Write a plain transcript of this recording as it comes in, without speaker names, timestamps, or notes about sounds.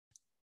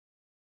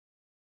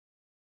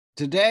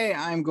Today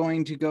I'm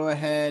going to go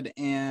ahead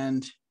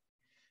and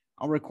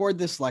I'll record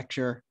this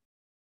lecture.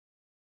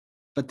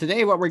 But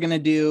today what we're going to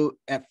do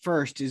at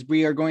first is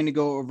we are going to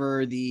go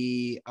over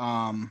the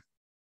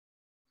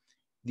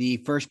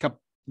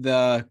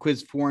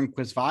quiz 4 and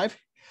quiz 5.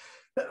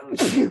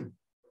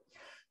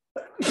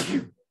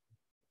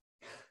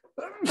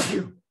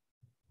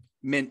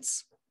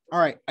 Mints. All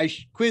right,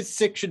 quiz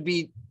 6 should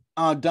be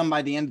done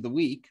by the end of the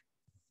week.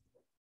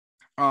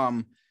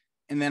 And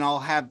then I'll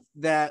have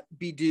that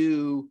be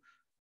due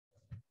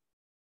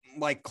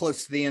like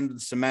close to the end of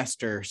the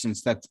semester,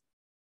 since that's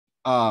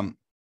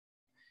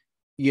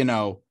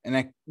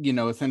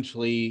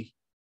essentially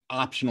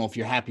optional if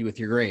you're happy with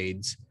your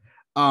grades.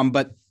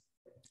 But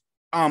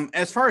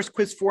as far as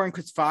quiz 4 and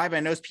quiz 5, I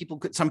know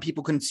some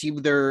people couldn't see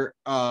their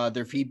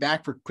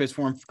feedback for quiz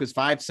 4 and quiz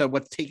 5. So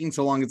what's taking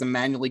so long is I'm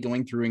manually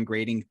going through and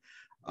grading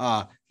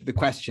the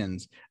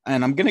questions.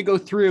 And I'm going to go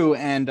through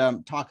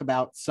and talk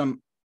about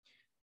some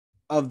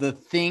of the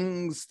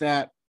things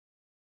that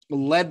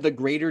led the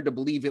grader to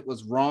believe it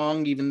was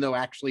wrong, even though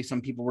actually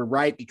some people were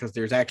right, because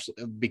there's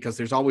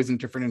always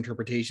different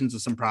interpretations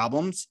of some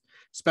problems,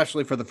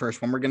 especially for the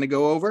first one we're going to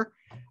go over.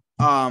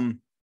 And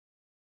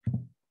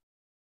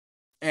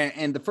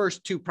the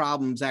first two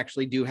problems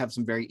actually do have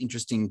some very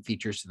interesting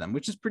features to them,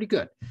 which is pretty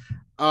good.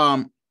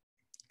 And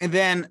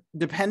then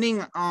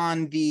depending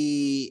on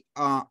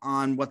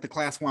on what the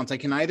class wants, I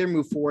can either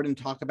move forward and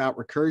talk about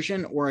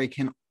recursion, or I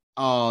can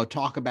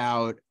talk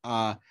about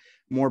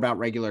more about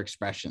regular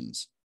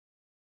expressions.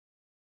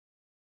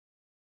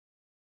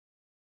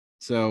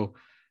 So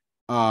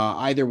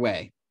either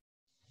way.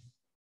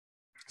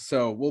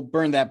 So we'll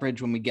burn that bridge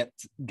when we get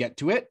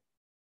to it.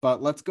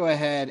 But let's go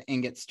ahead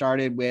and get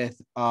started with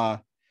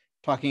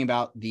talking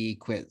about the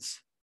quiz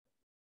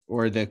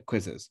or the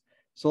quizzes.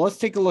 So let's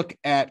take a look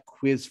at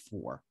quiz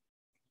 4.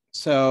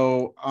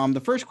 So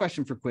the first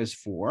question for quiz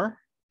 4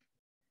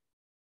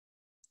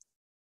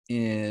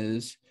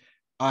 is,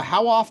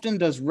 how often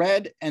does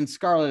red and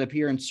scarlet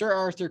appear in Sir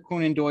Arthur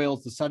Conan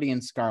Doyle's The Study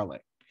in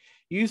Scarlet?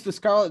 Use the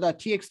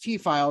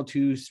scarlet.txt file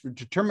to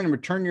determine and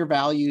return your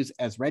values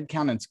as red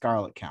count and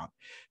scarlet count.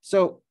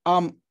 So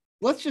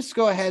let's just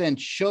go ahead and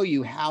show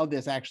you how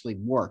this actually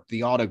worked,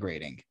 the auto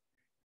grading.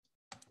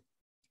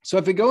 So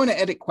if we go into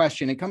edit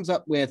question, it comes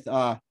up with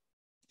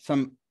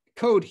some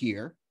code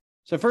here.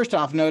 So first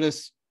off,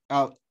 notice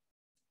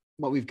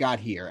what we've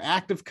got here.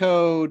 Active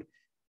code,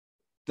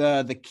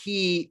 the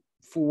key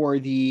for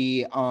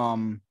the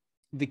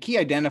key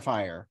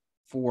identifier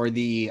for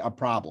the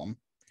problem.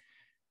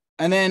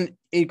 And then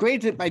it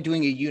grades it by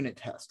doing a unit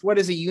test. What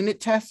is a unit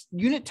test?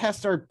 Unit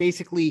tests are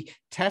basically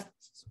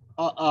tests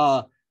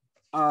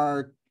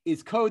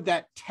is code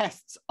that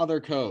tests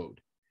other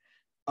code.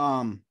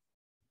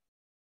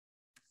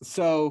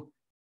 So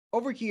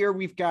over here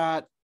we've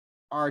got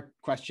our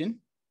question.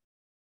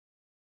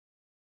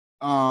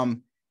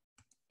 And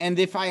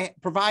if I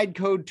provide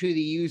code to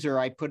the user,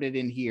 I put it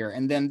in here.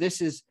 And then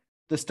this is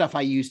the stuff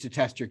I use to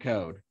test your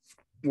code,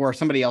 or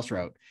somebody else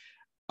wrote.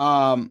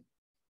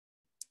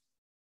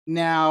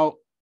 Now,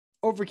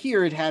 over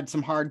here, it had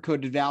some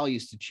hard-coded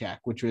values to check,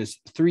 which was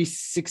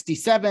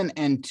 367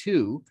 and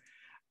 2.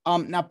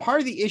 Now, part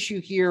of the issue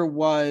here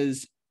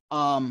was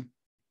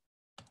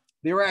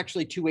there were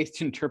actually two ways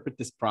to interpret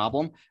this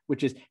problem,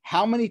 which is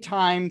how many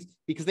times,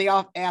 because they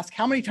ask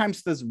how many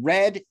times does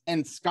red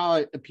and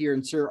scarlet appear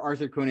in Sir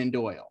Arthur Conan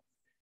Doyle?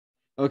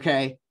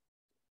 Okay.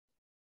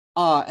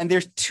 And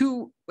there's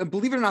two,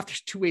 believe it or not,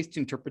 there's two ways to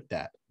interpret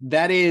that.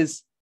 That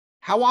is,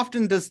 how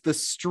often does the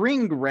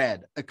string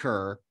red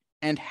occur,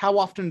 and how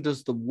often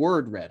does the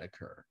word red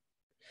occur?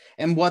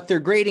 And what they're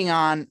grading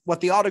on,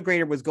 what the auto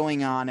grader was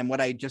going on, and what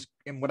I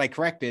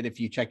corrected, if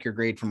you check your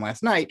grade from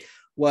last night,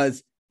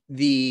 was what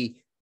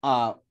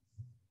a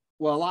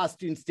lot of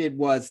students did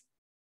was,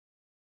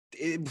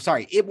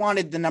 it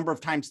wanted the number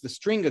of times the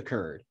string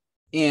occurred,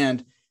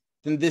 and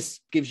then this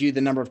gives you the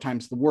number of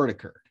times the word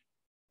occurred.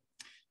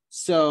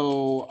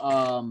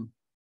 So,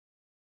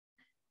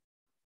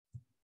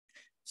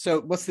 so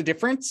what's the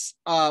difference?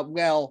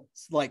 Well,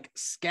 like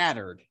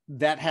scattered,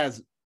 that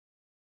has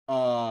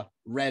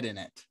red in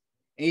it.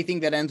 Anything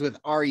that ends with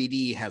red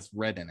has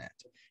red in it.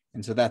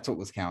 And so that's what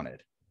was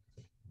counted.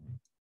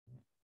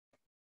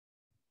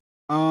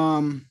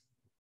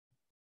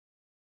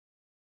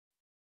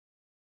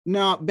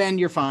 No, Ben,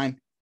 you're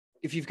fine.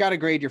 If you've got a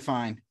grade, you're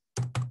fine.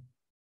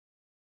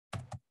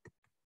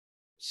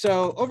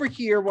 So over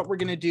here, what we're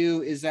going to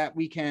do is that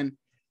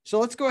so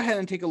let's go ahead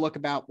and take a look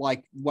about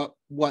like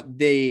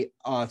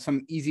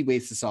some easy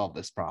ways to solve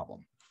this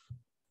problem.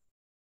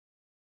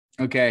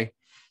 Okay.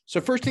 So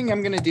first thing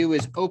I'm going to do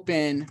is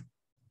open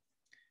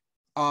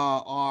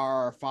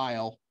our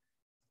file,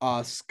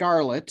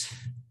 Scarlet.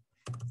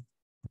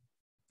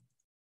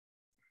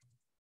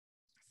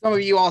 Some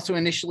of you also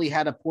initially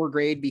had a poor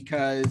grade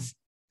because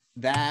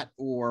that,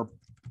 or,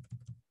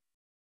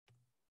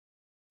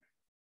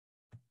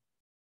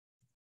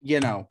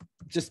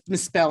 just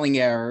misspelling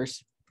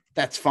errors.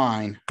 That's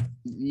fine.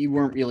 You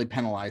weren't really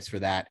penalized for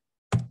that.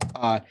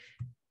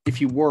 If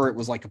you were, it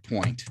was like a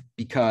point,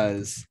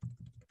 because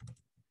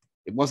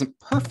It wasn't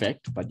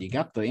perfect, but you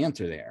got the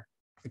answer there.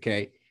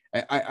 Okay.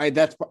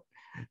 That's,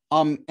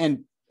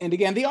 and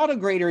again, the auto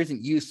grader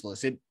isn't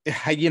useless.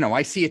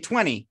 I see a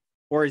 20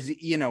 or a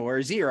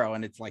 0,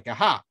 and it's like,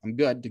 aha, I'm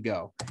good to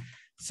go.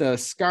 So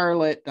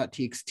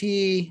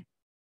scarlet.txt.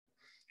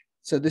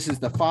 So this is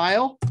the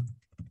file,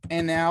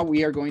 and now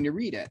we are going to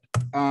read it.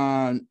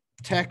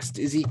 Text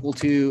is equal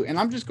to, and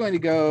I'm just going to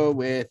go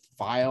with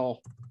file.read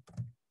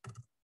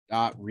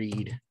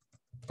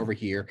over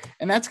here,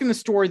 and that's going to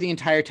store the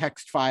entire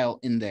text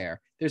file in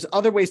there. There's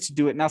other ways to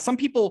do it. Now, some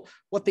people,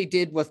 what they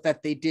did was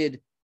that they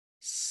did,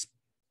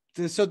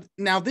 so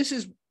now this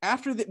is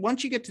after the,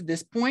 once you get to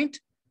this point,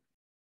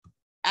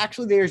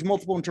 actually there's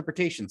multiple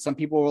interpretations. Some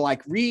people were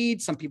like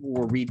read, some people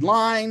will read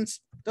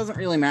lines, doesn't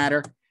really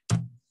matter.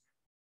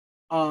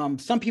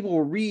 Some people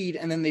will read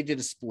and then they did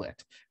a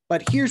split.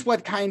 But here's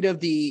what kind of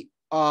the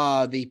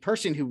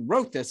person who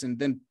wrote this and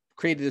then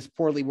created this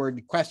poorly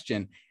worded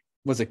question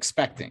was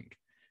expecting,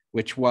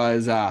 which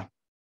is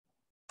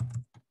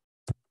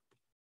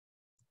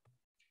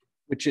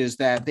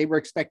that they were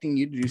expecting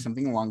you to do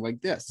something along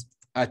like this.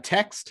 A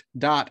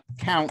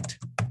text.count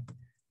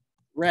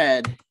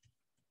read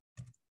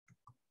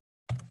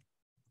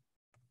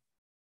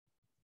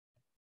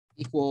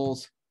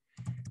equals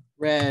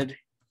read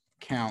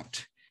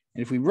count.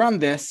 And if we run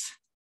this,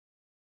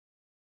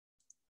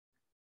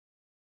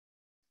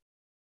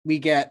 we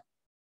get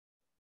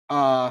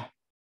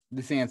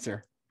this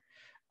answer.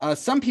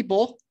 Some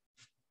people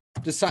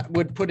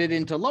would put it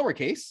into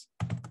lowercase.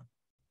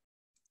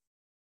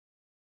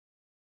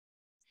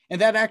 And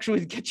that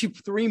actually gets you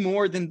 3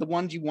 more than the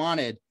ones you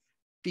wanted,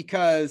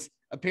 because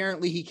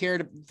apparently he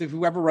cared,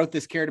 whoever wrote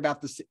this cared about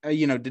this,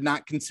 did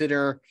not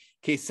consider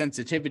case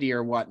sensitivity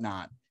or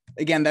whatnot.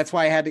 Again, that's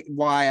why I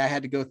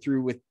had to go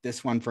through with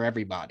this one for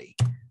everybody,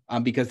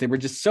 because there were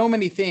just so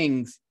many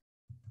things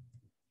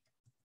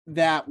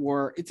that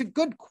were, it's a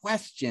good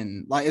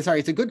question.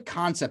 It's a good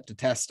concept to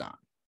test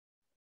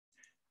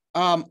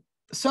on.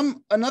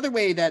 Another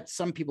way that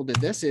some people did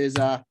this is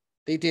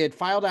they did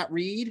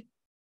file.read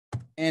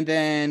and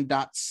then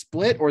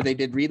 .split, or they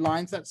did read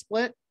lines that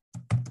split.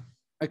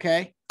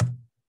 Okay.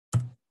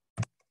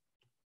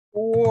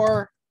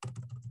 And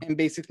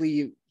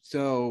basically,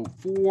 so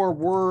for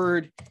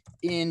word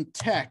in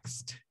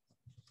text,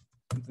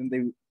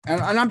 and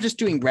I'm just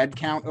doing read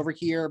count over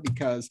here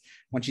because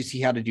once you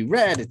see how to do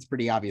read, it's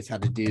pretty obvious how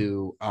to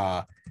do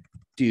what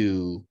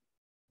you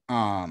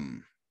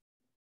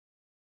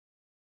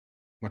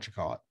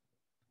call it.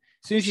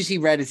 As soon as you see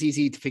read, it's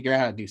easy to figure out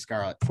how to do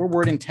Scarlet. For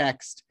word in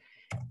text,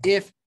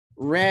 if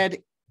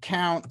read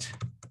count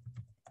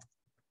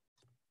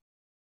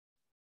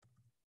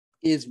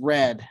is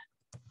read,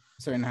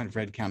 sorry, not if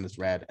read count is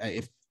read.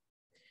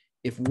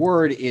 If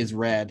word is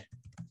read,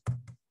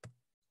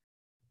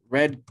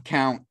 read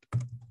count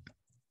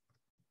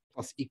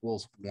plus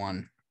equals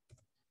 1.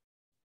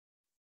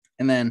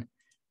 And then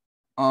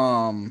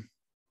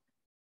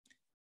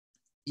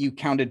you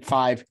counted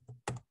 5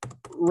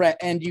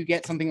 and you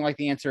get something like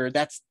the answer.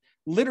 That's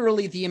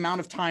literally the amount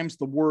of times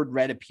the word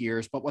read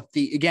appears. But what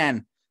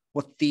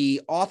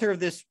the author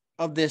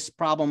of this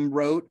problem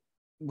wrote,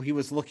 he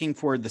was looking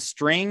for the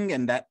string,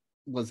 and that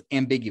was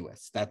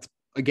ambiguous. That's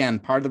again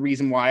part of the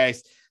reason why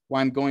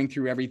I'm going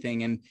through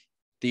everything. And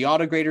the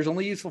autograder is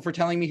only useful for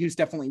telling me who's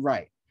definitely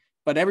right.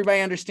 But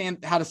everybody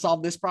understand how to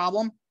solve this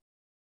problem?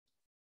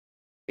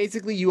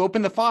 Basically, you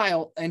open the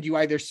file and you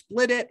either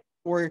split it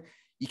or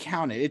you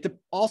count it. It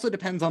also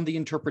depends on the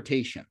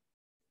interpretation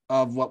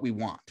of what we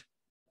want.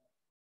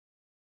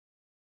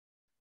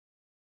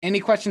 Any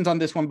questions on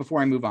this one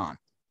before I move on?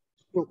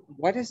 Well,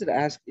 why does it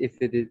ask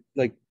if it is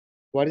like,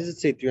 why does it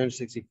say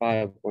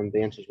 365 when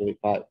the answer is really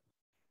 5?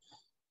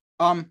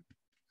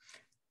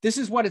 This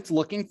is what it's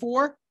looking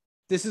for.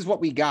 This is what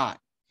we got.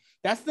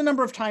 That's the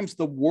number of times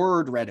the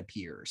word read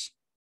appears.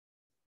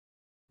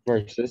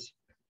 Versus?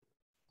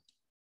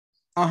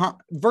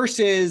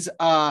 Versus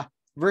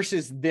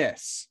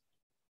this.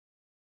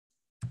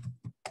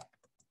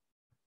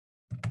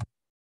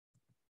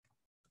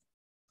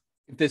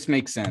 If this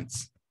makes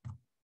sense.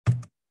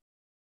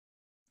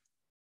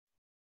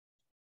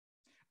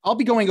 I'll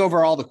be going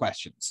over all the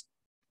questions.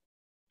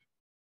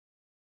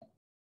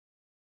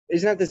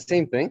 Isn't that the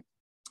same thing?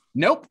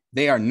 Nope,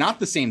 they are not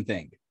the same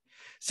thing.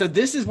 So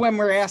this is when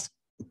we're asked.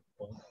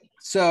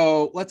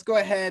 So let's go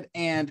ahead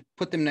and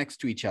put them next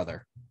to each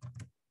other.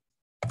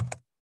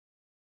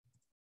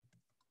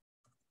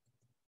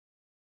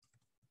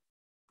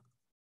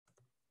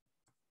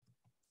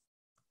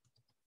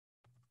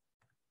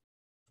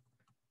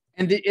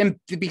 And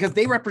because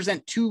they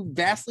represent 2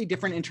 vastly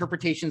different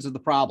interpretations of the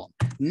problem,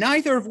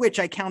 neither of which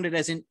I counted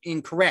as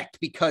incorrect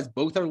because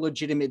both are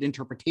legitimate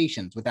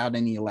interpretations without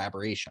any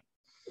elaboration.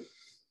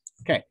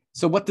 Okay,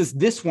 so what does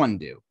this one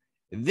do?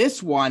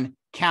 This one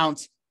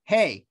counts,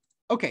 hey,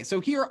 okay, so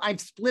here I've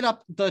split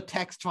up the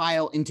text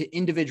file into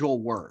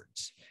individual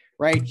words,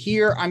 right?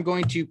 Here I'm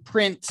going to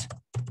print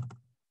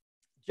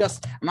I'm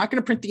not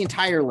going to print the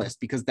entire list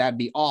because that'd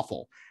be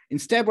awful.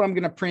 Instead, what I'm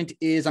going to print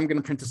is I'm going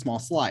to print a small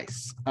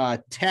slice.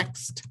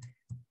 Text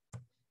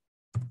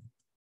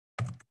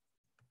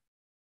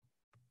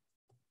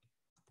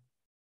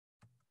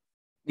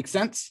Make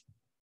sense?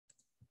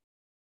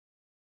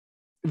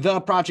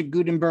 The Project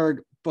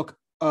Gutenberg book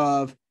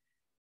of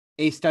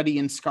a study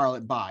in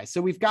Scarlet By. So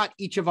we've got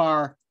each of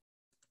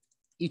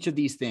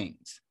these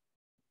things.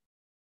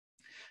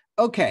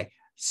 Okay,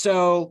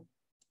 so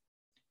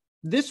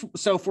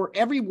for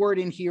every word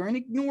in here, and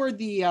ignore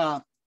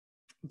the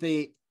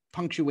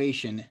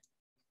punctuation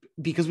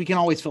because we can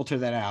always filter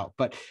that out.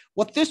 But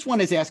what this one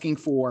is asking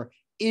for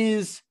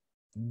is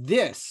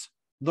this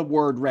the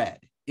word red?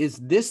 Is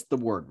this the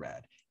word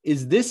red?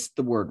 Is this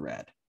the word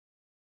red?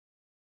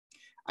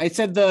 I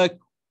said I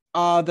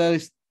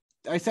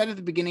said at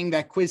the beginning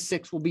that quiz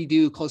 6 will be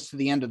due close to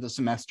the end of the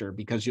semester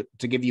because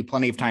to give you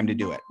plenty of time to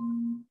do it.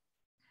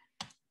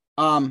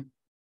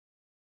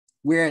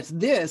 Whereas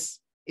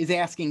this is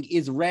asking,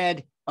 is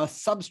red a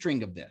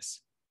substring of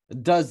this?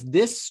 Does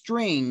this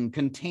string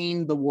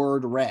contain the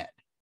word red?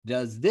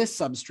 Does this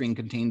substring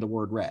contain the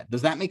word red?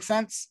 Does that make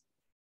sense?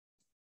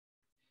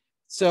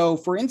 So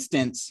for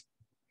instance,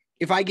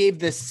 if I gave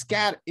this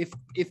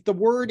if the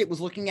word it was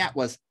looking at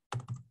was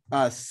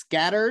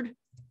scattered,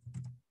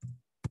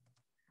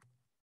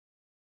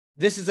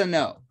 this is a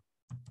no.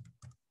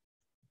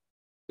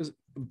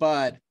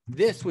 But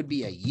this would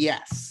be a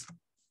yes.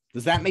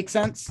 Does that make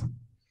sense?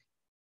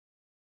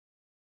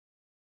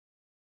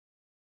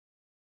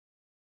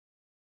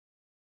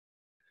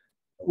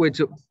 Wait,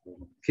 so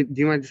do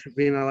you mind just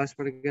repeating that last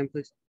part again,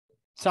 please?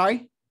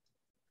 Sorry?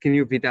 Can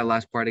you repeat that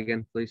last part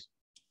again, please?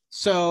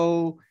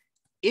 So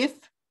this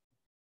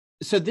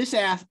is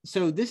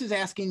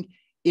asking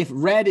if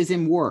red is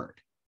in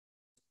word.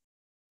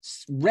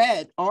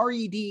 Red,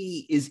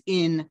 R-E-D, is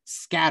in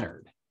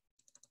scattered.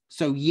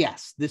 So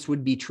yes, this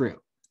would be true.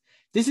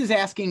 This is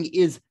asking,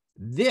 is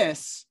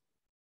this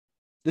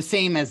the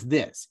same as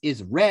this?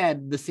 Is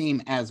red the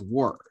same as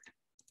word?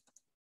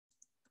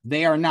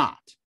 They are not.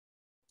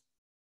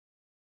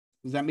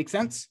 Does that make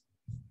sense?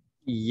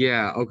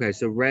 Yeah. Okay.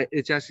 So red,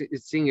 it's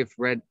seeing if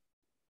red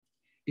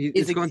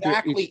is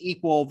exactly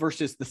equal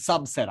versus the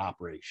subset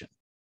operation.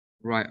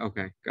 Right.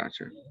 Okay.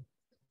 Gotcha.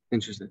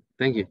 Interesting.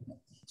 Thank you.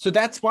 So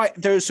that's why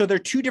there are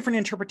two different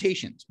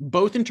interpretations.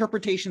 Both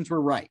interpretations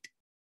were right.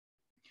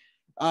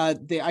 I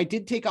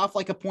did take off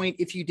like a point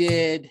if you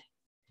did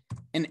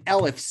an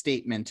elif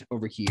statement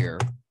over here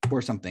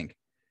or something.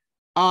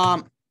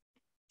 I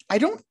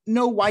don't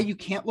know why you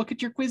can't look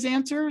at your quiz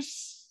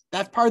answers.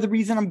 That's part of the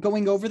reason I'm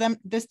going over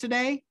this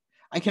today.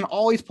 I can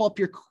always pull up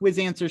your quiz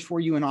answers for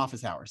you in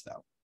office hours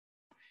though.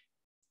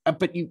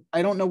 But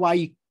I don't know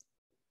why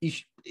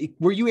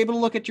were you able to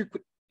look at your,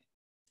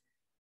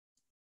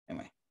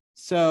 anyway.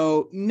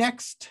 So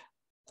next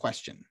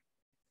question,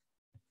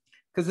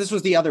 because this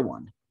was the other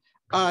one.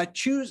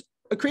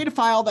 Create a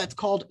file that's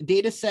called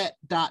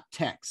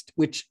dataset.txt,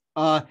 which,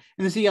 and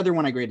this is the other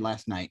one I graded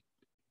last night.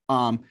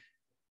 To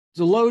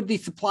load the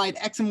supplied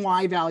X and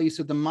Y values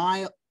so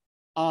the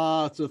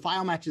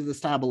file matches the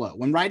style below.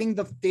 When writing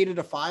the data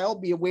to file,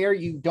 be aware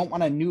you don't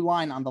want a new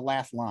line on the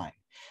last line.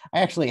 I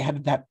actually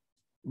added that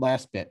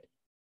last bit.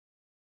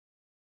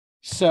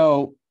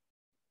 So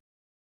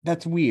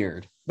that's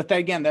weird. But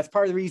again, that's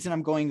part of the reason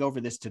I'm going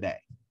over this today.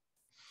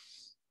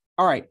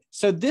 All right,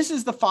 so this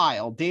is the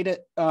file,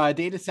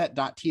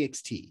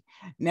 dataset.txt.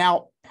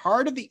 Now,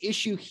 part of the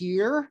issue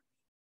here,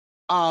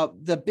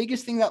 the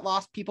biggest thing that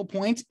lost people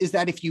points is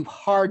that if you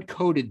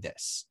hard-coded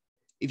this,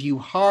 if you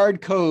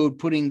hard code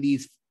putting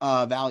these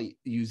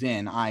values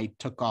in, I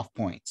took off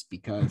points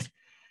because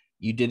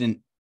you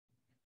didn't,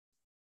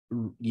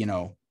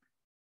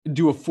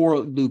 do a for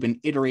loop and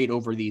iterate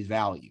over these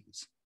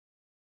values.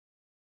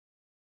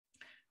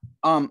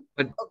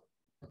 But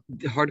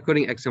hard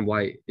coding X and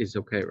Y is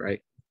okay,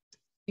 right?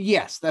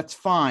 Yes, that's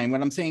fine.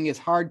 What I'm saying is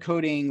hard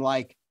coding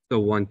like the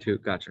 1, 2,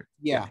 gotcha.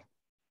 Yeah.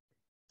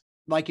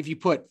 Like if you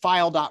put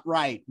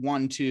file.write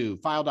 1, 2,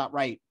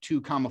 file.write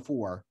 2,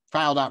 4,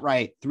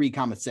 file.write 3,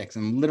 6,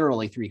 and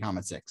literally 3,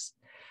 6.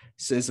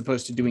 So as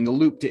opposed to doing a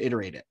loop to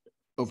iterate it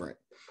over it.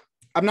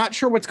 I'm not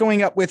sure what's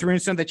going up with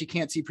Runestone that you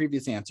can't see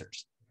previous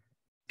answers.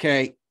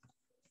 Okay.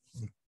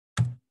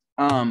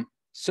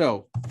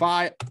 So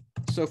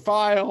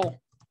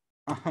file,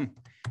 I'm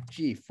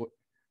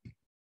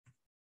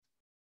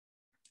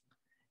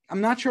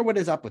not sure what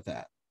is up with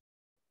that.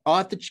 I'll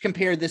have to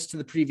compare this to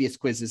the previous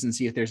quizzes and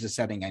see if there's a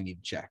setting I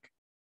need to check.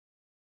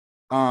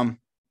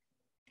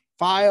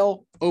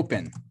 File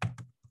open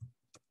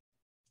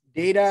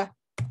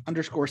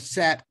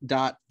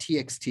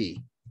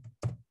data_set.txt.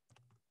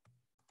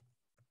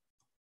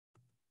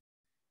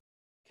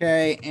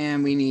 Okay,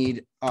 and we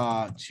need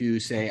to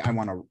say I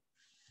want to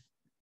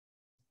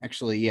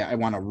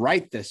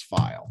write this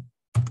file.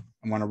 I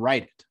want to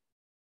write it.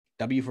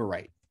 W for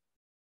write.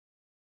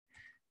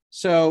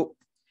 So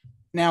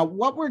now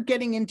what we're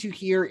getting into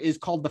here is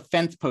called the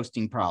fence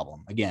posting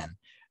problem again,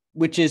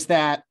 which is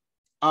that,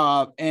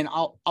 and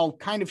I'll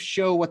kind of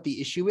show what the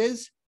issue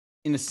is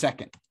in a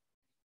second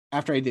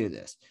after I do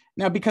this.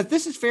 Now, because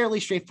this is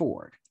fairly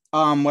straightforward,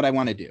 what I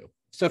want to do.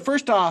 So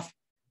first off,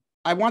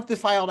 I want the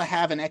file to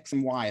have an X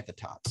and Y at the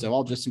top. So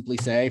I'll just simply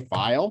say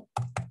file.write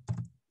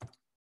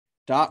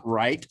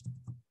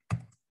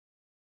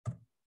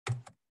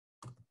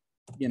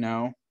you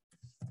know,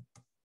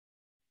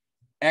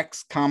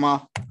 X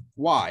comma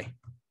Y.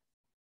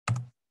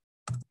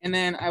 And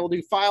then I will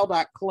do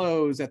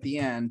file.close at the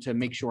end to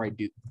make sure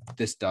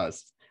this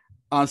does.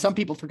 Some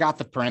people forgot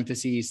the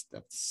parentheses.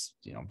 That's,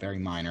 you know, very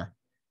minor.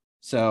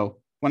 So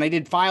when I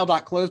did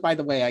file.close, by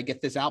the way, I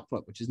get this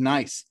output, which is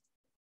nice.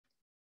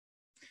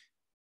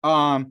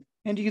 And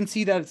you can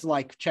see that it's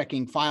like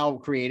checking file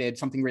created,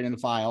 something written in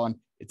the file. And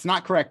it's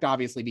not correct,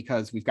 obviously,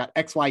 because we've got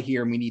XY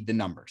here and we need the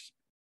numbers,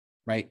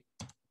 right?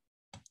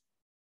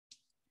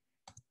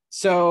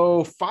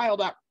 So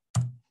file.open,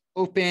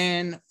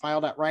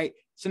 file.write.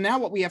 So now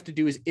what we have to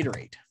do is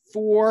iterate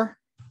for,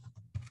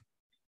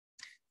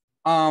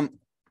 and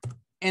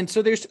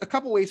so there's a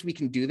couple ways we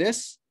can do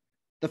this.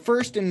 The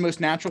first and most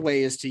natural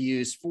way is to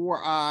use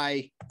for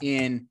I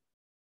in,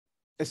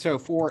 so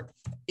for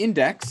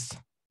index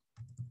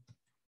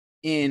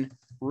in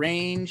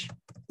range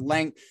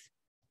length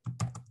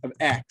of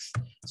X.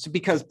 So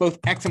because both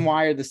X and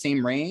Y are the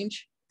same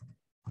range,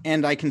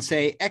 and I can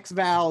say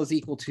xval is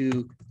equal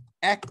to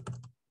X,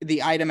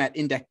 the item at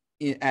index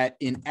in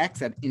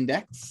X at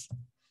index,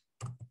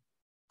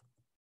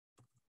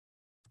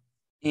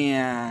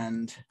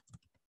 and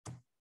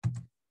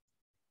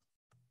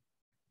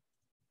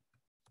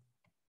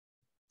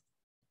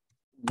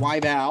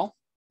yval.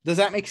 Does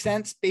that make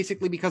sense?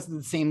 Basically, because of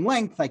the same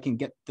length, I can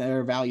get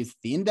their values at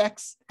the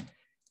index.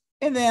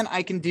 And then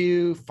I can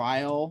do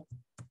file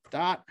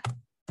dot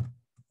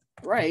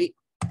write.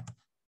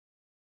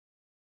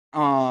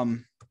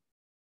 And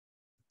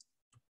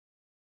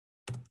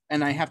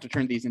I have to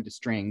turn these into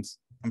strings,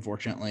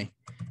 unfortunately.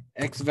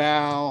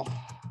 Xval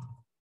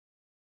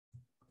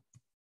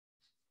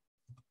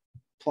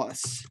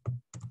plus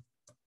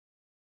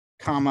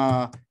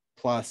comma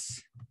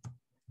plus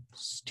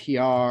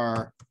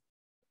str.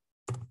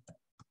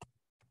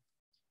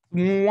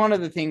 One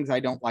of the things I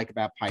don't like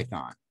about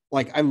Python,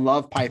 like I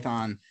love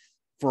Python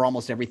for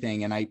almost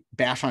everything, and I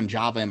bash on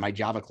Java in my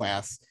Java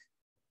class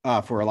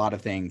for a lot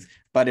of things.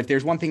 But if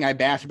there's one thing I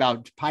bash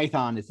about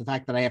Python, it's the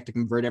fact that I have to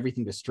convert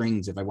everything to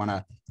strings if I want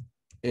to,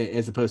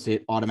 as opposed to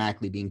it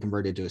automatically being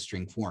converted to a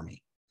string for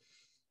me.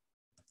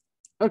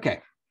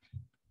 Okay.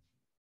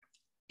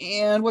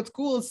 And what's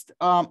cool is,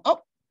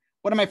 oh,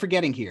 what am I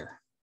forgetting here?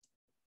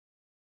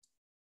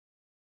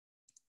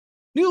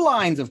 New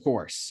lines, of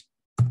course.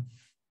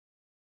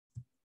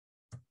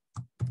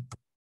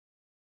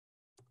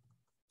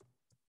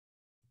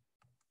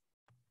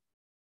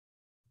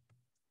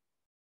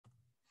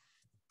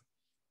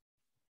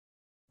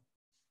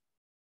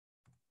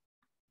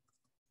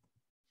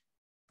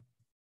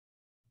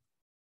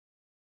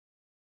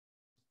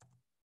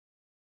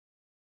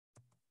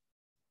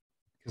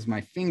 Because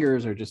my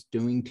fingers are just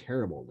doing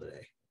terrible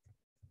today.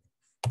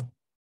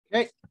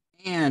 Okay,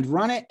 and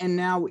run it, and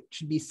now it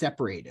should be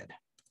separated.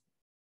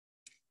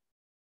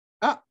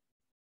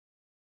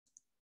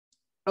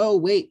 Oh,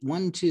 wait,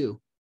 1,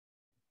 2.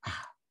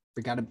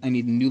 Forgot I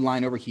need a new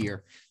line over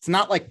here. It's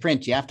not like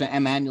print. You have to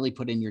manually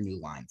put in your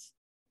new lines.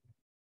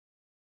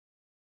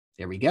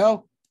 There we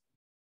go.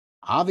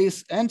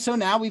 Obvious. And so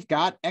now we've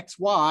got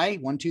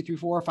XY, 1, 2, 3,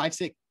 4, 5,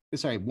 6.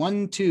 Sorry,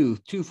 1, 2,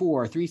 2,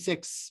 4, 3,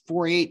 6,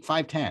 4, 8,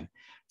 5, 10.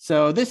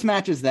 So this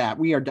matches that.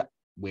 We are done.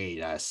 Wait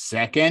a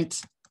second.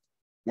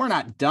 We're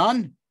not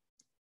done.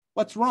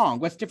 What's wrong?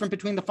 What's different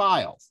between the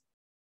files?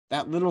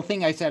 That little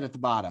thing I said at the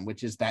bottom,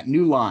 which is that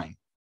new line.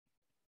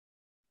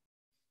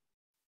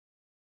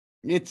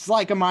 It's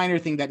like a minor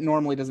thing that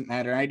normally doesn't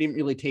matter. I didn't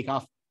really take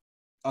off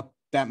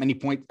that many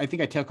points. I think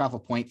I took off a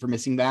point for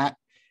missing that.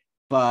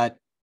 But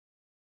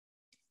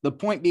the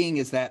point being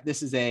is that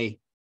this is a,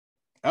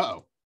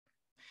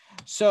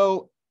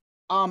 So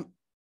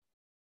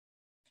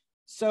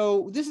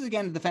this is,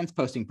 again, the fence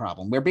posting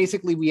problem, where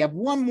basically we have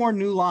one more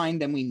new line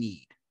than we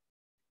need.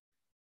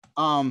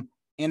 And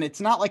it's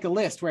not like a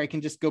list where I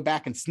can just go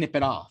back and snip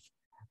it off.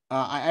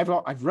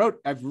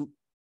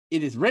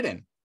 It is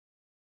written.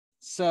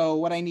 So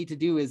what I need to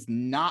do is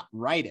not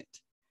write it.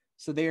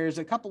 So there's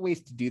a couple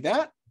ways to do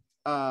that.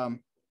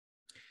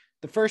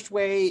 The first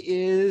way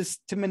is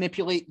to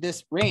manipulate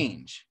this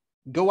range.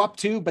 Go up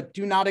to, but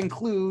do not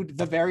include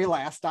the very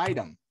last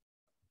item.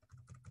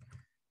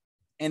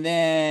 And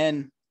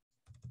then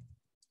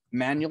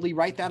manually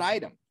write that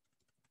item.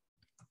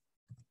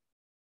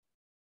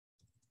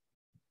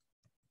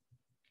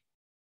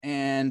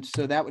 And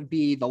so that would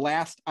be the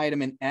last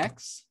item in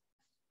X.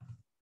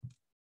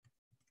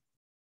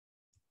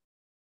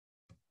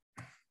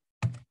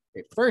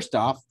 Okay, first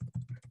off,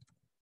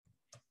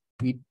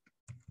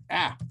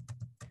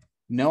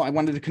 no, I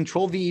wanted to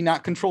control V,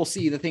 not control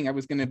C, the thing I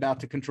was about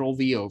to control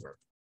V over.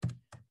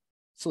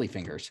 Silly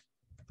fingers.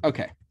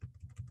 Okay.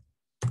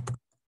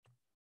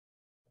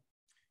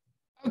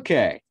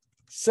 Okay,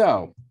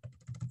 so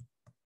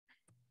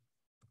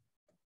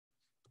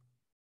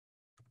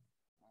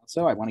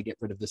I want to get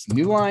rid of this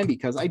new line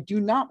because I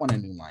do not want a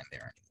new line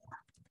there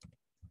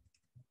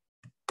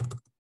anymore.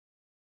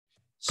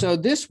 So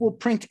this will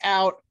print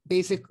out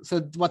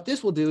so what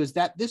this will do is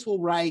that this will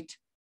write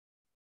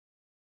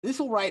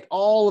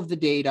all of the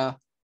data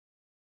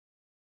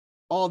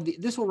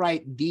this will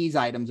write these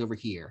items over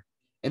here.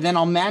 And then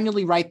I'll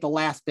manually write the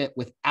last bit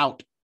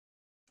without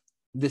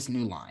this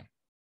new line.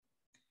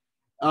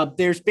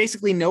 There's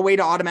basically no way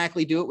to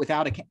automatically do it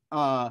without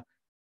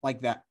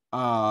like that.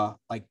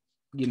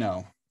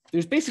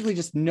 There's basically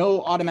just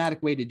no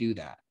automatic way to do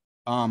that.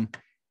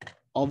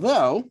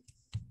 Although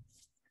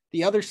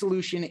the other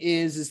solution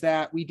is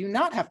that we do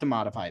not have to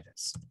modify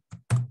this.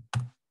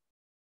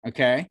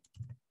 Okay.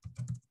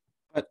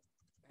 But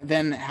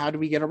then how do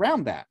we get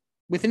around that?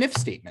 With an if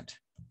statement,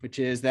 which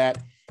is that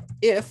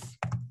if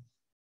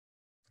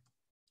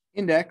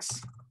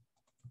index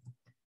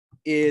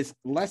is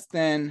less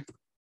than,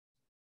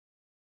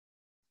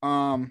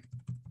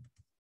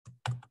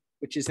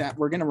 which is that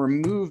we're going to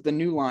remove the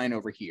new line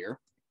over here.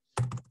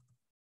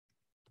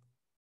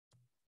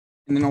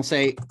 And then I'll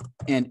say,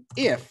 and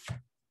if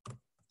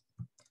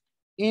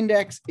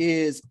index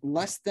is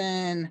less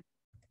than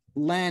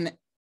len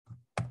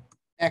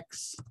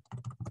x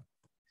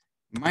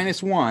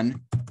minus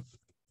 1,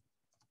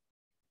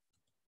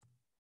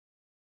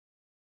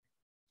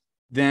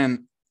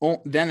 then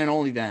and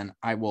only then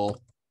I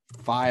will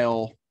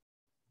file.write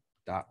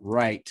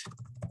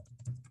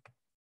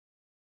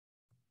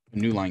a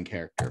new line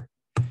character.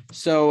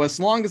 So as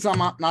long as I'm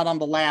not on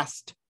the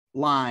last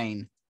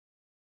line,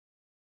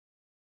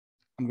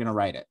 I'm going to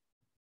write it.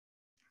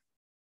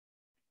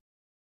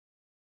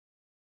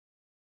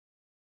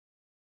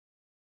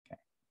 Okay.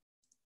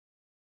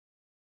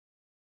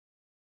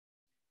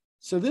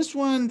 So this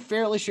one,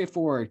 fairly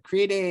straightforward.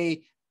 Create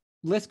a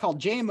list called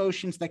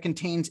JEmotions that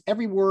contains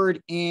every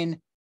word in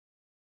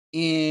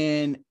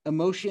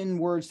emotion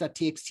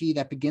words.txt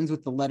that begins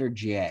with the letter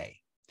J.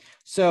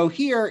 So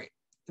here,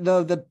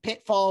 the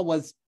pitfall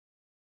was,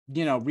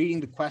 reading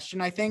the question,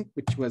 I think,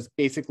 which was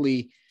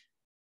basically,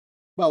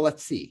 well,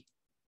 let's see.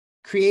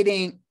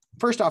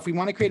 First off, we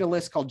want to create a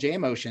list called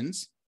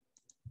JEmotions.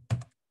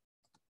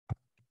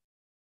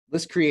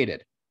 List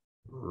created.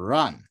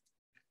 Run.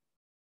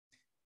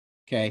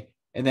 Okay.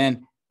 And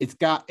then it's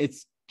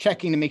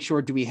checking to make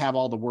sure, do we have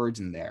all the words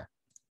in there?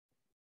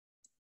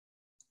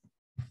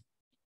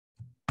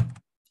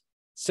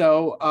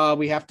 So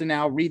we have to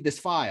now read this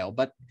file,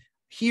 but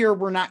here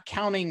we're not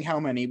counting how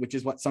many, which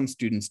is what some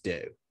students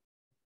do.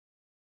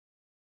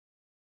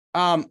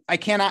 I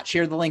cannot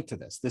share the link to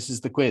this. This is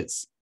the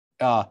quiz.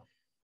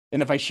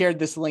 And if I shared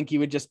this link, you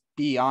would just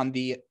be on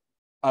the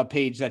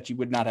page that you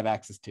would not have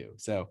access to.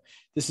 So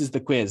this is the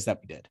quiz that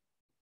we did.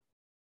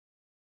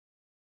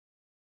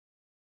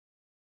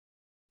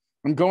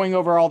 I'm going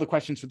over all the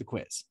questions for the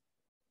quiz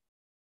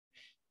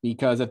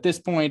because at this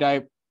point,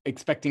 I'm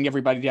expecting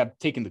everybody to have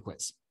taken the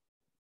quiz.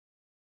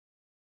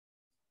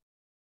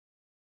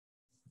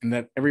 And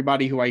that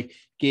everybody who I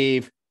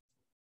gave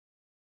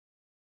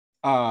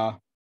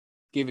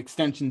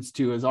extensions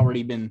to has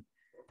already been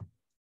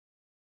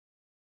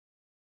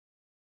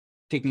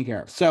taken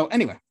care of. So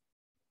anyway,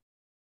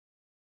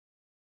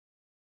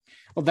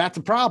 well, that's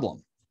a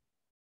problem.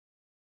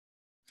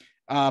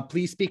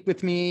 Please speak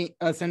with me,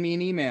 send me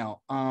an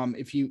email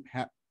if you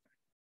have,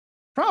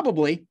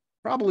 probably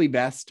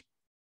best.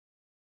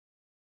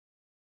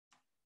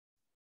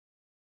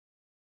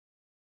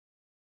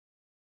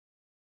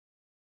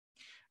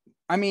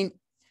 I mean,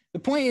 the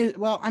point is,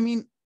 well, I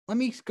mean, let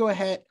me go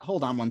ahead.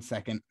 Hold on one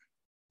second.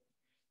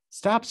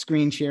 Stop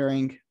screen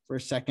sharing for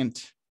a second.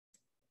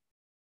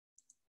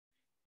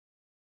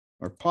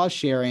 Or pause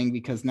sharing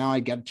because now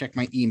I got to check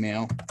my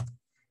email.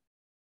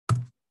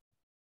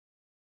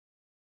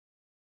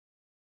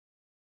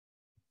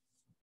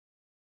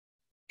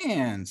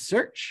 And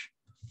search.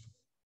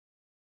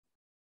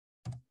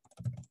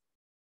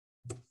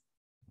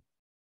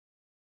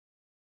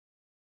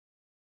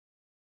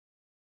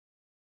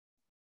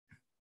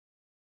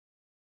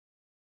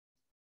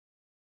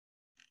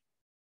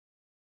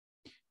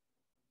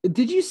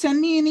 Did you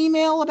send me an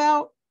email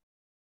about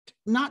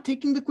not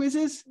taking the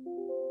quizzes?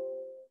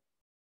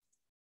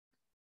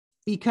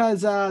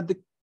 Because the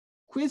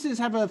quizzes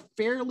have a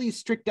fairly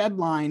strict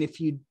deadline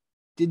if you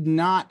did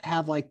not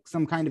have like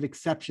some kind of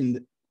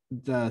exception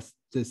that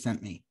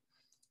sent me.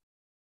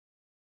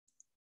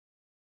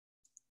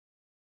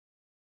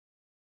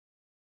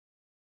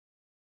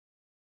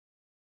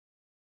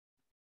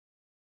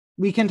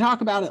 We can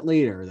talk about it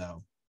later,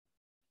 though.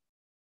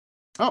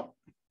 Oh,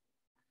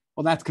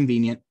 well, that's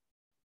convenient.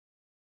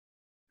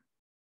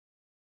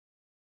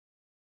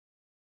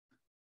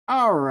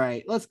 All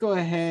right, let's go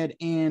ahead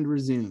and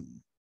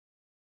resume.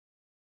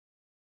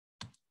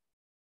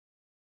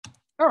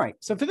 All right,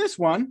 so for this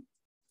one,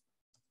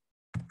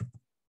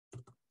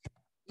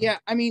 yeah,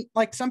 I mean,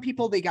 like some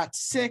people, they got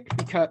sick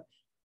because,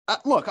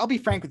 look, I'll be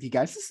frank with you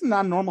guys. This is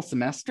not a normal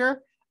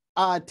semester.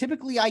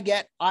 Typically, I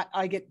get 2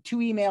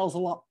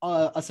 emails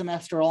a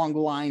semester along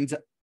the lines,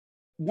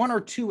 1 or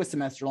 2 a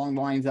semester along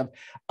the lines of,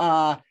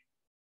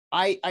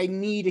 I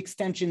need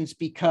extensions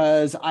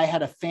because I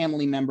had a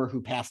family member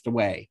who passed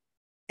away.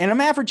 And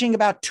I'm averaging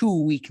about 2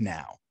 a week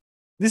now.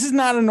 This is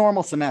not a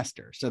normal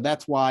semester. So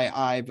that's why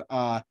I've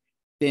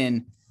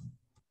been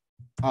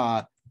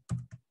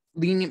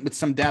lenient with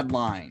some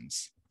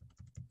deadlines.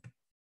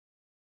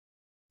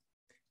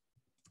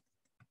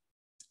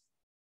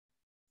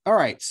 All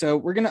right, so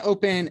we're going to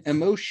open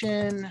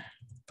emotion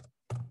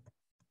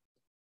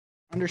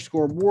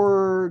underscore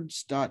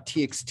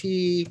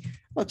words.txt.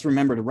 Let's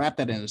remember to wrap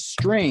that in a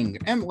string,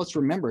 and let's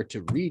remember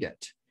to read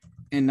it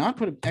and not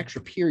put an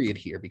extra period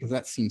here because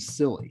that seems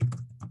silly.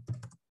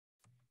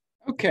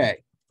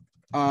 Okay,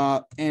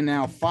 and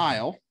now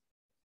file.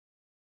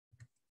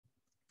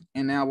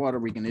 And now what are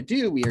we going to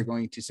do? We are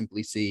going to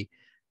simply see,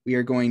 we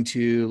are going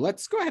to,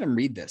 let's go ahead and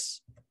read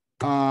this.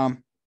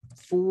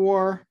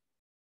 For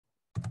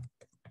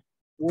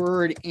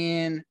word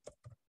in,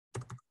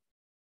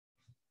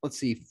 let's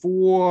see,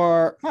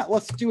 for, well,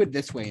 let's do it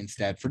this way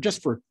instead, for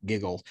just for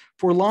giggles.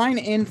 For line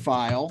in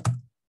file,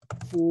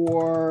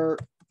 for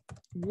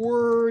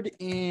word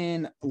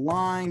in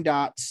line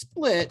dot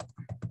split,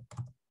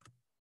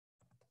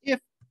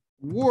 if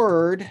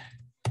word,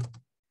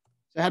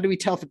 so how do we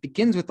tell if it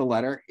begins with the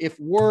letter? If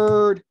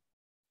word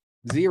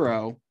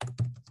 0,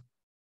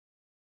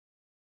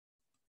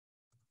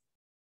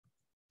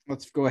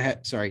 let's go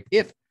ahead, sorry,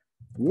 if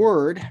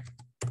word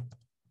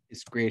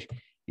is great,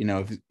 you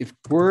know, if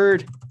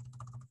word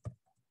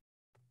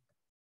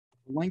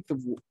length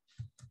of,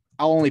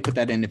 I'll only put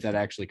that in if that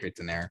actually creates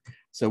an error.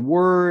 So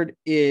word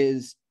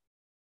is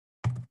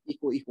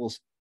equals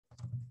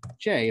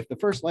J. If the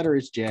first letter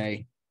is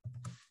J,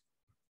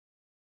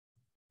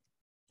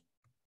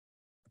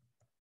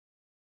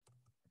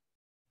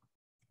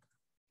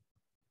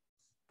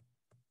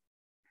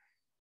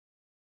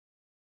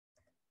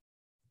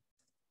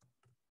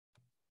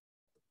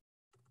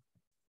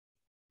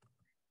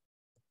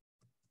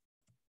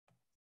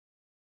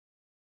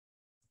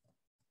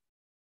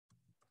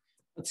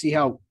 let's see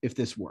how, if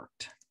this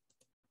worked.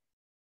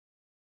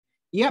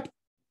 Yep.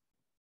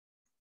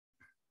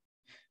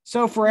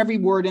 So for every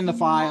word in the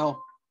file,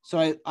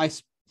 so I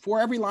for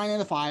every line in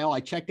the file,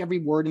 I checked every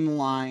word in the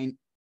line,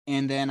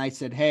 and then I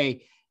said,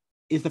 hey,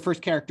 is the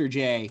first character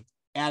J?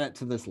 Add it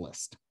to this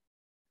list.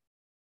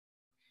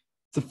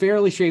 It's a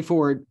fairly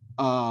straightforward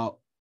one.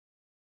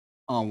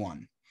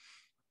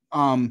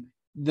 The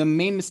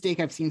main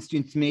mistake I've seen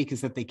students make is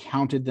that they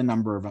counted the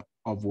number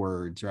of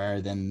words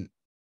rather than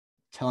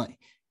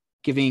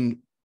giving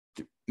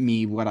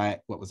me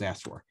what was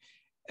asked for.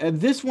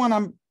 This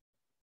one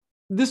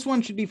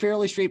should be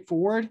fairly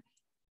straightforward.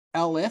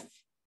 Elif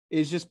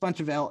is just a bunch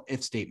of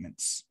if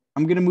statements.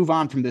 I'm going to move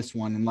on from this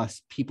one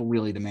unless people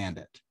really demand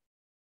it.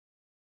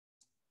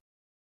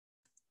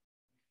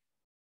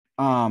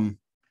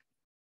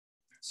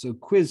 So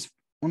quiz,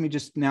 let me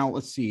just now,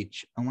 let's see.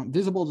 I want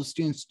visible to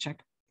students,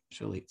 check,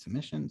 show late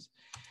submissions.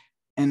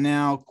 And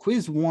now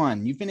quiz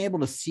 1, you've been able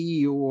to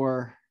see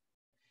your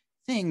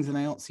things and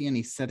I don't see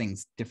any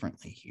settings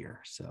differently here.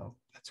 So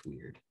that's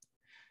weird.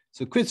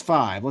 So quiz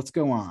 5, let's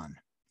go on.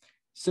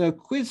 So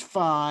quiz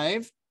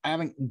 5, I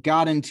haven't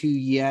gotten to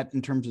yet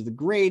in terms of the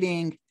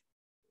grading.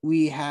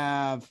 We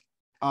have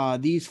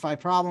these 5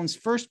 problems.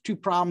 First 2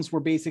 problems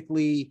were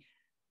basically,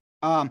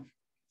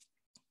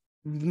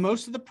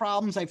 most of the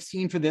problems I've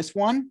seen for this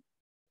one,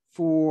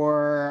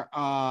 for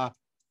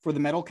the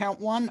medal count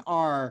one,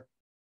 are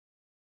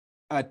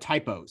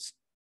typos,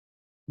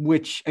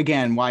 which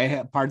again,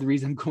 part of the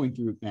reason I'm going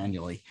through it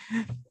manually,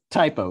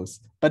 typos,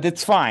 but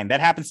it's fine.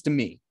 That happens to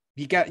me.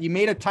 You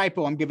made a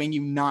typo, I'm giving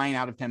you 9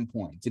 out of 10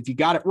 points. If you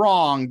got it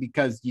wrong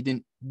because you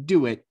didn't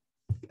do it,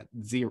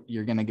 0,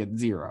 you're going to get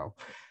 0.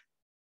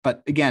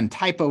 But again,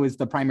 typo is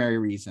the primary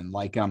reason,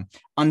 like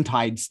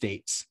untied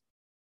states.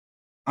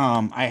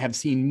 I have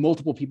seen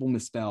multiple people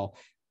misspell.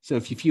 So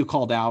if you feel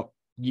called out,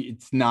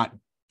 it's not.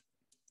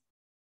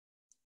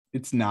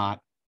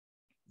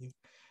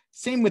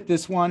 Same with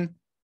this one.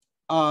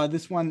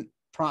 This one,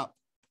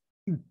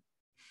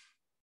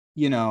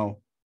 you know.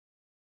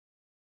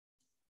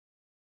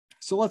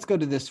 So let's go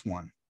to this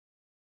one.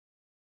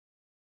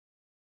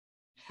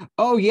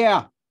 Oh,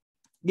 yeah.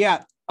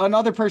 Yeah.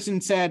 Another person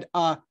said,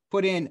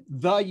 put in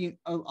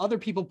other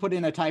people put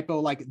in a typo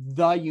like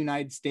the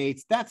United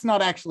States. That's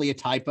not actually a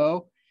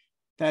typo.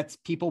 That's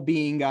people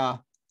being,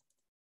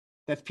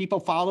 that's people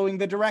following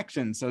the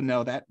directions. So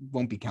no, that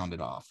won't be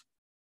counted off.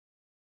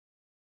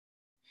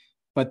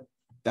 But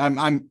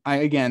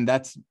again,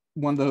 that's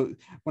one of the,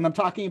 when I'm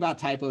talking about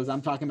typos,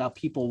 I'm talking about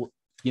people,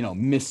 you know,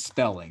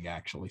 misspelling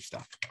actually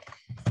stuff.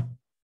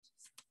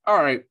 All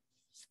right.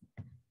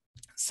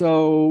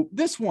 So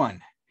this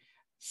one.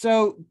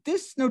 So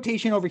this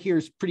notation over here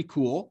is pretty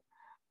cool.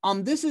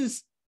 This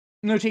is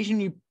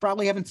notation you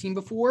probably haven't seen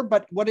before,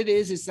 but what it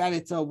is that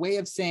it's a way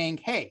of saying,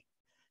 hey,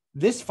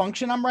 this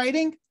function I'm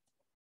writing,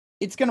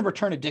 it's going to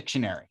return a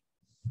dictionary.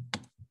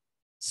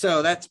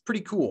 So that's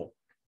pretty cool.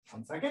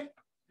 1 second.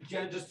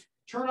 Just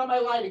turn on my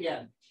light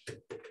again.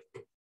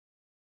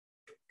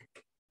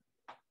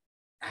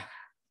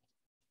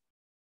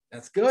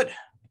 That's good.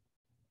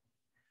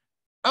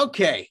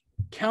 Okay,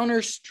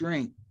 counter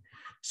string.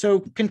 So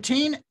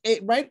create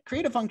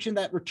a function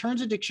that returns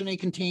a dictionary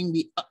containing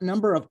the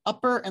number of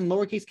upper and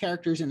lowercase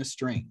characters in a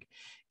string.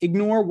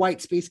 Ignore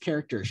white space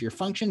characters. Your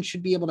function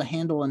should be able to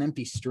handle an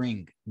empty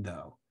string,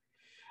 though.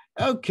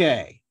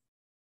 Okay,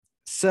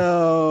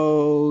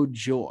 so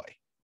Joy.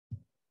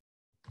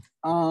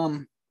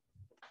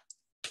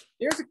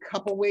 There's a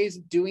couple ways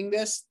of doing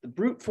this. The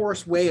brute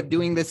force way of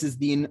doing this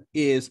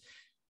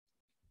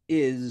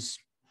is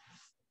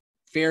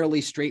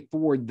fairly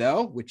straightforward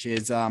though, which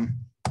is let's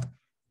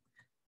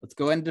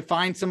go ahead and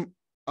define some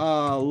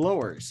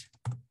lowers.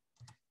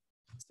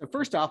 So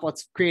first off,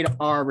 let's create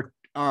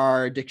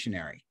our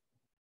dictionary.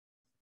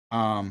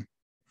 I'm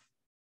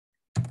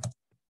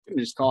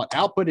gonna just call it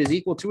output is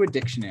equal to a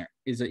dictionary,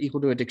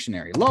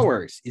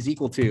 Lowers is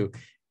equal to,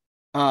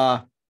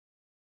 yeah,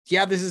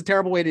 this is a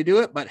terrible way to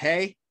do it, but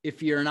hey,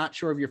 if you're not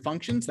sure of your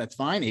functions, that's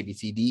fine. A, B,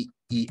 C, D,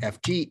 E,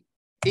 F, G,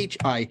 H,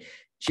 I,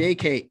 J,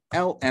 K,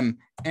 L, M,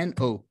 N,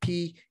 O,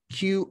 P,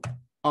 Q,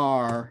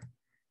 R,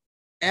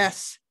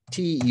 S,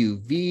 T, U,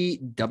 V,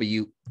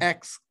 W,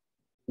 X,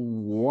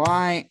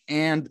 Y,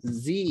 and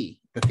Z.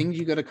 The things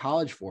you go to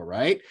college for,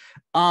 right?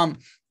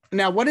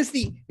 Now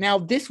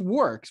this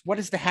works. What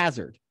is the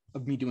hazard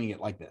of me doing it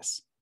like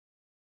this?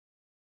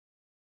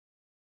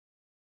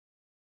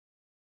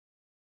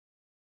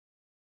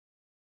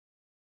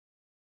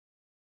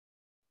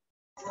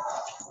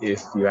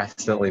 If you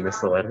accidentally miss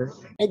the letter.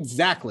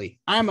 Exactly.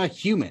 I'm a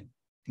human.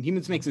 And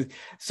humans make sense.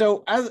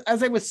 So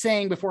as I was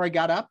saying before I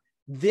got up,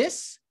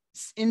 this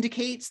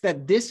indicates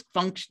that this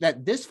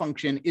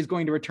function is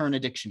going to return a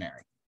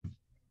dictionary.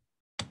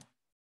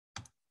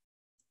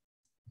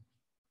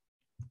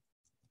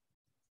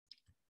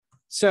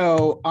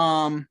 So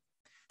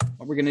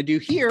what we're going to do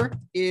here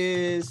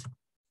is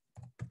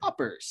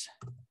uppers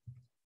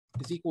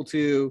is equal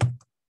to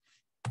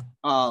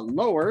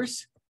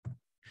lowers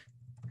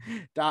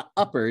dot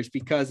uppers,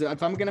 because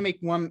if I'm going to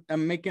make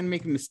make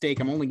a mistake,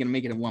 I'm only going to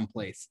make it in one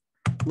place.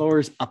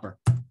 Lowers upper.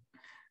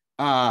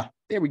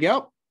 There we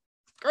go.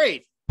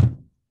 Great.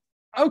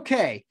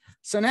 Okay.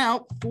 So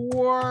now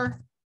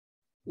for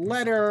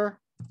letter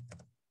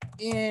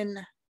in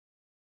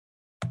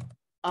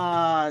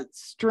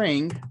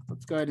string,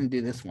 let's go ahead and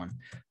do this one.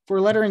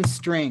 For letter in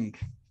string,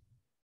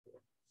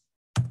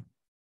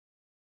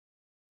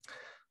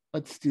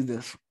 let's do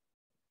this.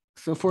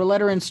 So for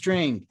letter in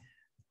string,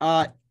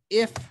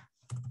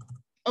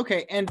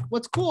 okay, and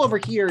what's cool over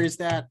here is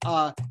that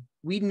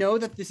we know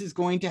that this is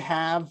going to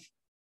have,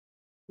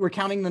 we're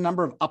counting the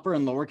number of upper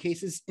and lower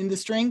cases in the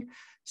string.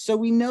 So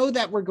we know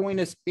that we're going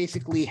to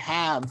basically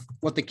have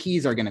what the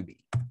keys are going to be.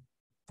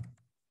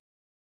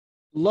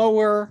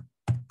 Lower,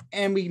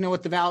 and we know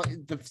what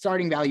the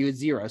starting value is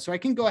 0. So I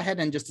can go ahead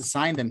and just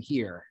assign them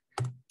here.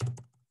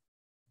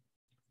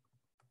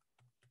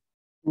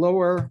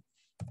 Lower,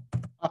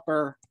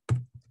 upper.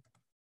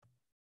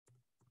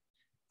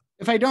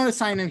 If I don't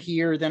assign them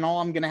here, then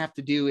all I'm going to have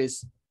to do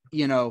is,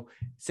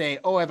 say,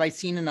 oh, have I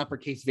seen an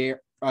uppercase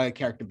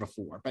character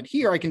before? But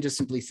here I can just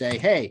simply say,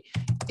 hey,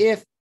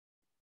 if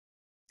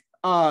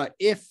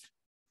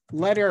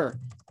letter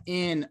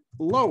in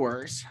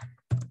lowers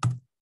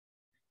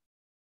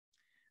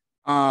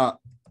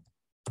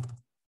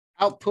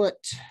output,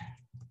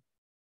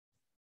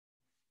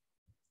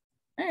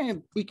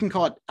 and we can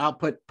call it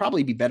output,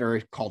 probably be better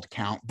called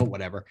count, but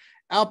whatever.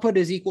 Output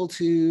is equal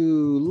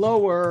to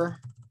lower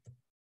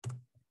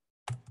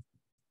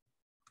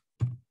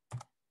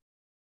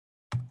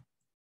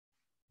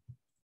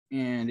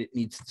and it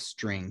needs the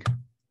string.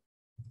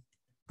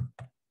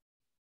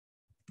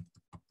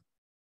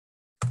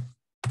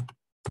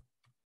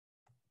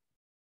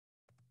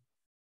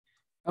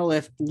 Well,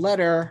 if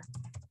letter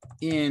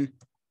in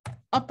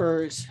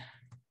uppers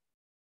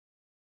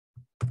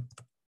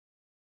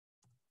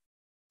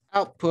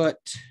output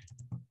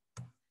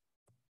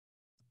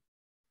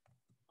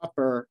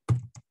upper,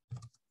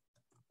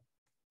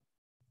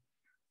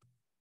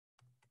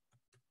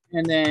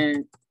 and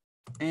then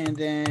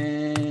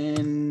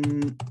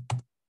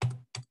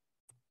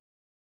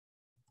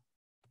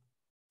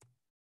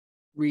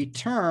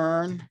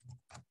return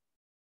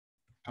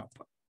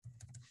output.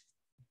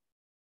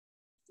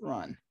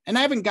 Run. And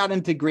I haven't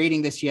gotten to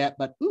grading this yet,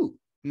 but ooh,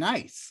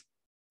 nice.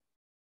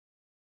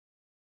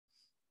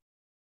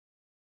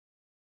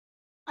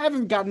 I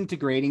haven't gotten to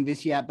grading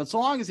this yet, but so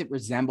long as it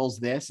resembles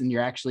this and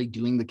you're actually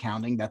doing the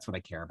counting, that's what I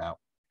care about.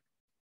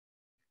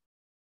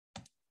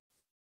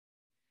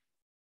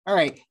 All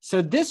right,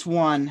 so this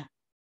one,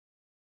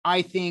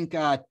 I think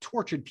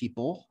tortured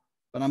people,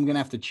 but I'm gonna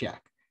have to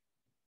check.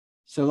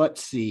 So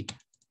let's see.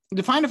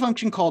 Define a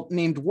function called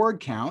named word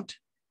count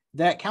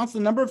that counts the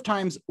number of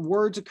times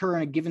words occur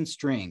in a given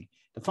string.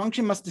 The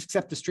function must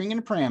accept a string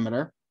and a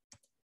parameter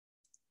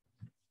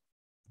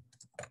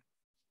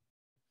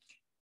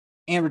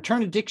and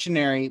return a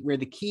dictionary where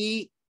the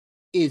key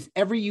is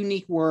every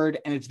unique word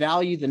and its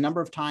value, the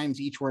number of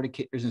times each word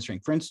occurs in a string.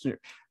 For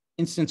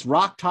instance,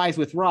 rock ties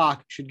with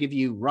rock should give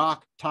you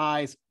rock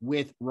ties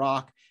with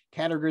rock.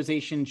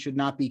 Categorization should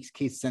not be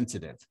case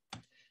sensitive.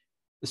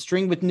 The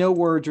string with no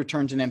words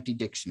returns an empty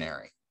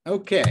dictionary.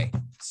 Okay,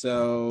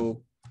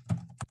 so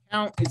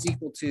count is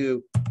equal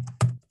to,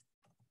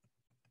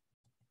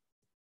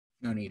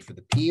 no need for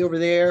the P over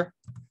there.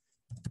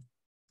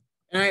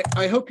 And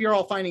I hope you're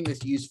all finding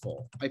this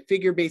useful. I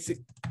figure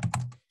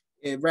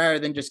rather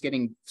than just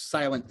getting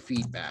silent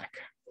feedback.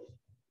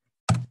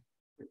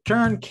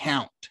 Return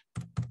count.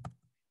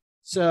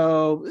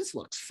 So this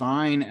looks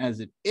fine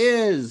as it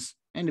is.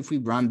 And if we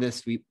run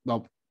this,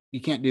 well, you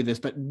can't do this,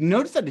 but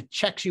notice that it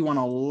checks you on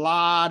a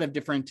lot of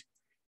different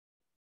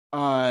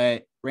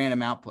random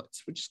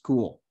outputs, which is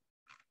cool.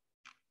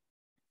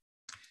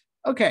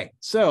 Okay,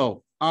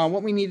 so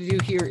what we need to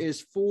do here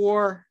is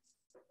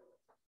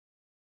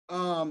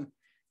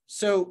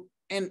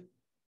and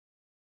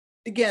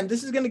again,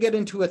 this is going to get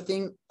into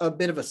a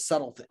bit of a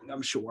subtle thing,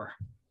 I'm sure.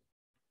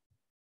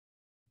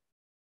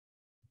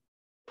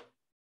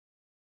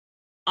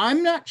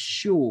 I'm not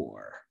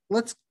sure.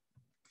 Let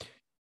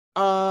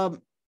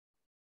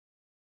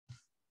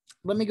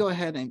me go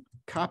ahead and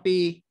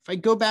copy. If I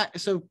go back,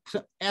 so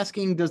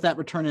asking, does that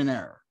return an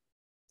error?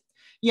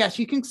 Yes,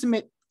 you can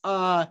submit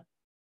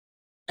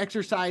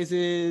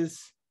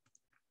exercises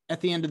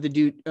at the end of the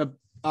due.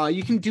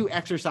 You can do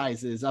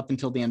exercises up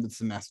until the end of the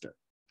semester.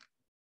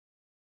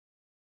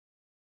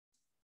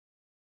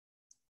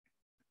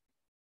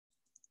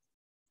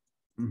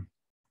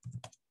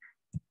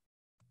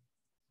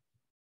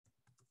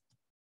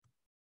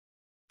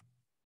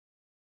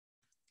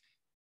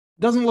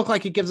 Doesn't look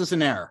like it gives us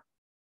an error,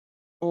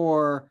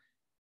 or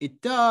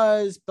it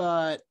does,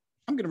 but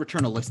I'm going to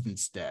return a list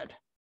instead.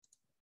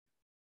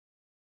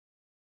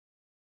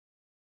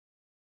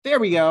 There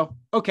we go.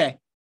 Okay.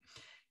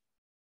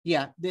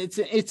 Yeah, it's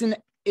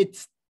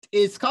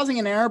causing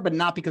an error, but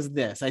not because of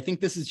this. I think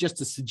this is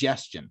just a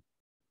suggestion.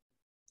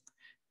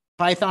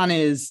 Python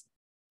is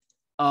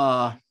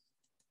cool.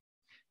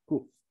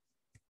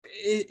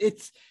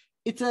 It's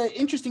an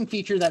interesting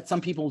feature that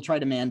some people try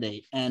to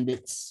mandate, and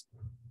it's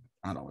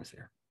not always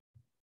there.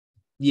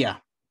 Yeah.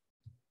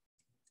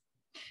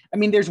 I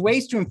mean, there's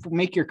ways to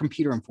make your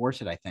computer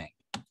enforce it, I think.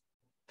 All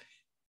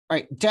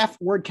right, def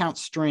word count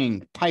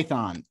string,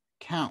 Python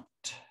count.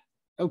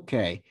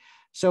 Okay,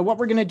 so what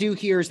we're going to do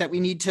here is that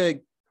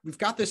we've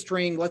got this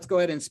string. Let's go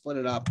ahead and split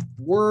it up.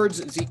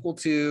 Words is equal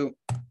to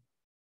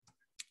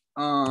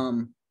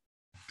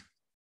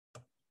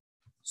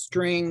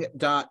string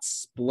dot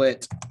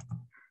split.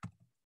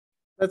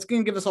 That's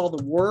going to give us all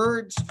the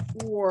words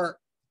for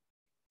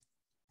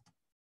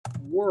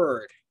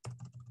word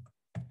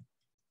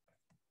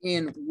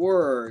in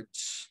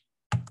words.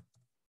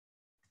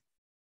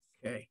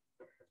 Okay.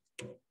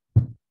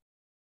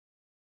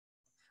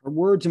 For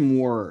words and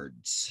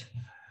words.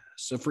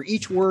 So for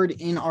each word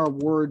in our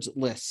words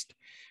list,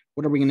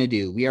 what are we going to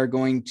do? We are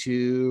going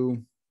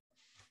to,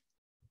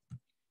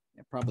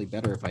 probably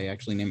better if I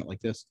actually name it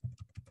like this,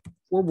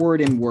 for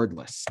word in word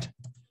list.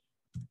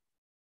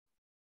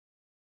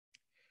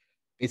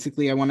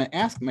 Basically, I want to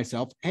ask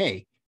myself,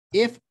 hey,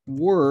 if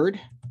word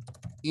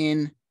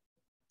in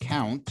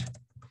count,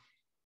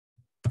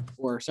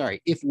 or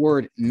sorry, if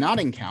word not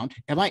in count,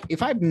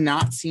 if I've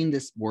not seen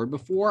this word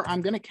before,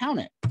 I'm going to count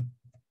it.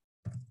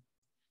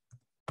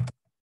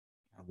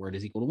 Word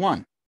is equal to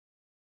 1.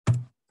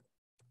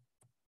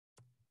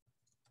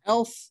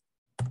 Else,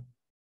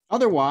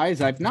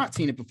 otherwise, I've not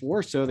seen it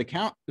before, so the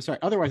count, sorry,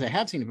 otherwise I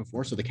have seen it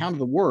before, so the count of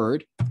the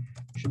word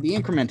should be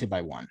incremented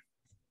by 1.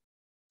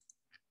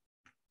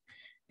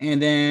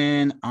 And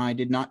then I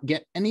did not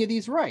get any of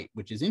these right,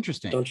 which is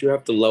interesting. Don't you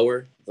have to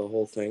lower the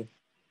whole thing?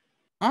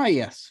 Ah,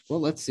 yes.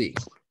 Well, let's see.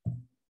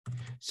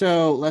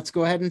 So let's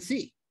go ahead and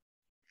see.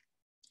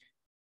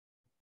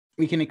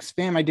 We can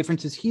expand my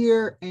differences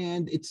here,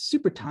 and it's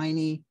super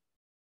tiny.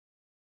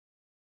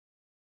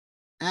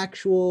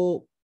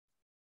 Actual,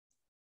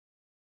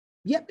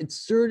 yep, it's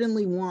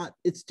certainly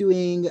it's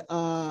doing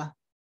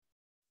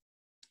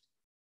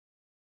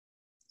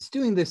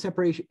the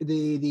separation,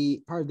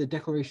 the part of the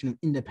Declaration of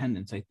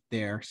Independence right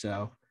there.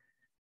 So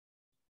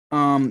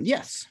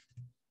yes,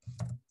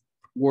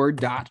 word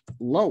dot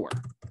lower.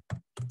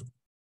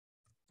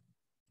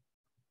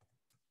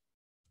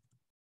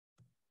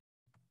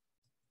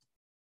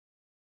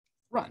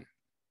 Run.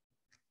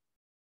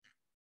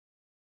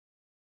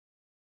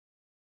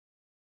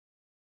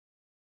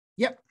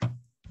 Yep. So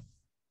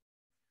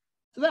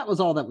that was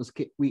all that was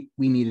we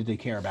needed to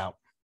care about.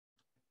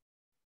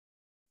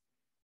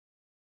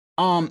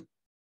 I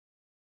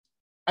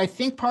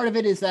think part of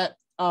it is that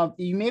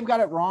you may have got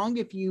it wrong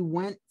if you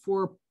went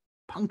for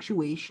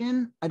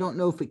punctuation. I don't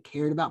know if it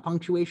cared about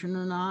punctuation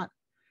or not.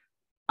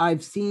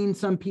 I've seen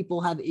some people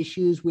have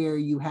issues where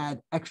you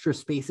had extra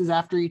spaces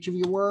after each of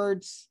your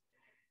words.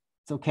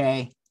 It's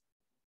okay.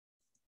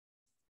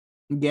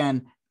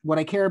 Again, what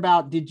I care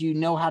about, did you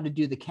know how to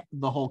do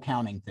the whole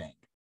counting thing?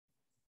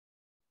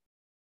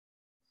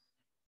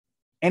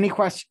 Any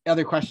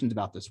other questions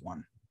about this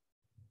one?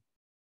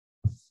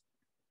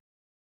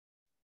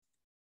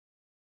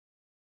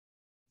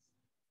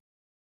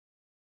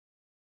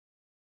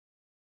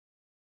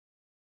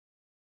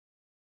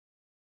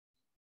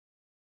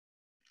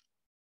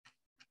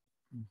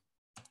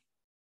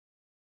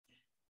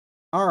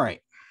 All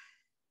right.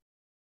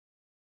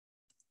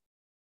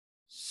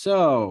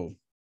 So,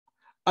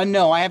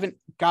 no, I haven't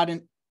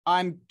gotten.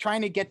 I'm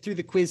trying to get through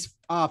the quiz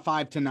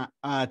 5 tonight.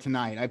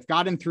 I've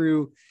gotten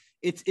through.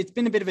 It's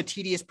been a bit of a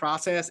tedious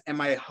process, and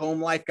my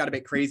home life got a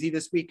bit crazy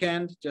this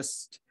weekend,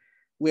 just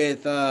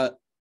with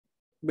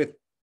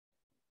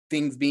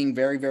things being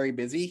very, very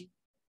busy.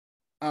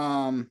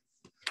 So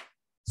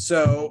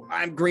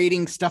I'm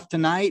grading stuff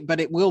tonight, but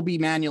it will be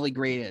manually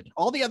graded.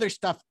 All the other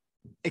stuff,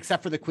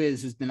 except for the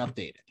quiz, has been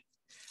updated.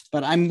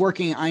 But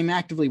I'm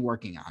actively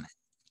working on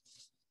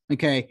it.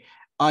 Okay.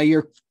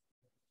 I'm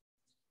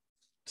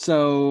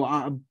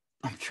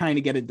trying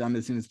to get it done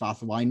as soon as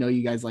possible. I know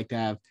you guys like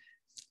to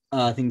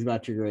have things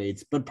about your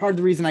grades, but part of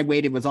the reason I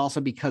waited was also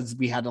because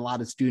we had a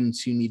lot of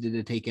students who needed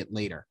to take it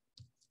later.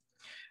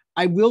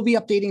 I will be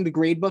updating the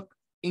gradebook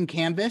in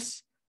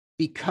Canvas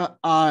because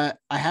I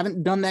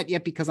haven't done that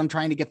yet because I'm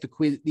trying to get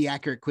the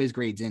accurate quiz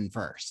grades in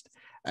first.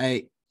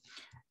 I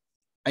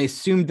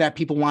assumed that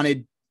people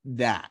wanted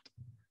that.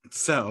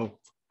 So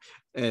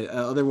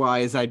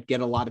otherwise I'd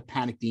get a lot of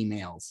panicked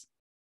emails.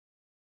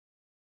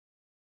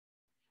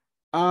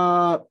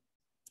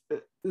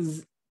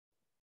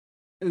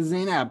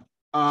 Zainab,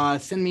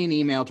 send me an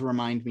email to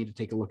remind me to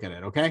take a look at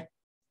it, okay?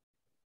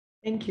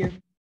 Thank you.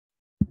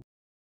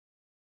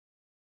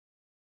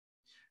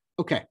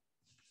 Okay,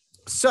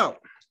 so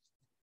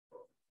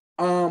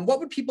what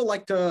would people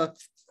like to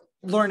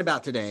learn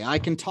about today? I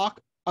can talk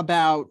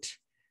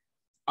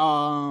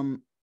more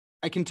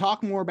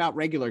about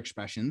regular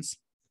expressions.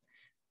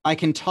 I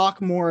can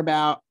talk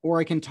about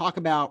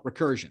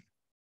recursion,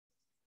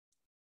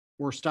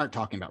 or start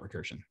talking about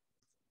recursion.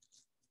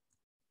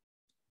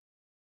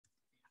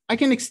 I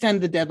can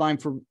extend the deadline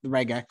for the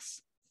regex,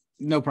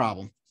 no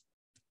problem,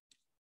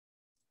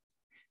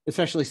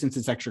 especially since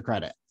it's extra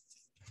credit.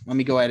 Let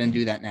me go ahead and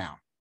do that now.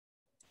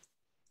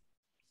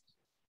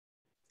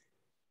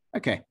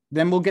 Okay,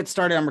 then we'll get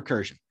started on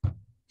recursion.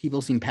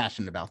 People seem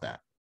passionate about that.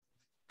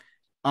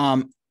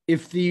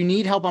 If you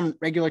need help on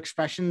regular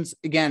expressions,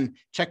 again,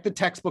 check the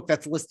textbook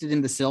that's listed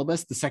in the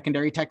syllabus, the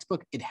secondary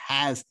textbook. It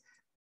has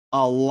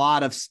a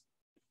lot of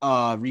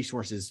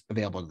resources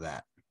available to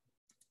that.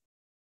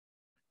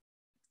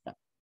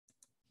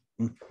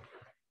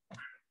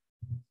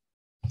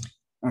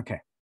 Okay,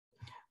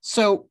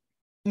 so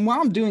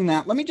while I'm doing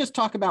that, let me just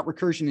talk about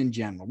recursion in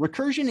general.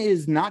 Recursion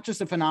is not just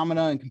a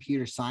phenomena in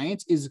computer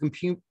science, is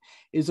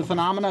a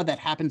phenomena that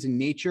happens in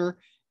nature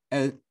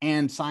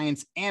and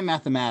science and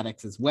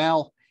mathematics as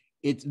well.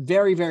 It's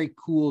very, very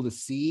cool to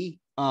see.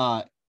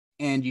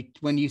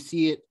 When you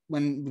see it,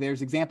 when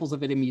there's examples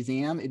of it in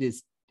museums,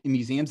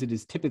 it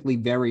is typically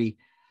very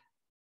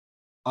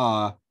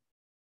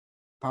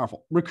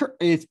powerful.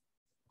 It's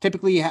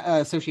typically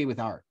associated with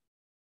art.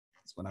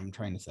 That's what I'm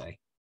trying to say.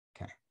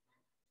 Okay.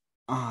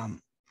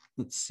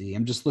 Let's see.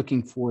 I'm just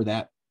looking for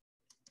that.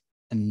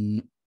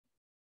 And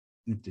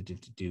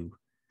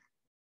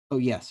oh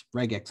yes,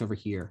 regex over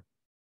here.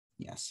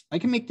 Yes, I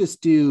can make this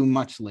do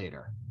much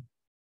later.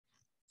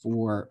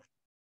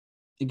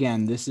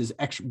 This is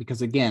extra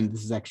because again,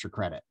 this is extra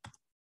credit.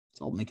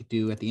 So I'll make it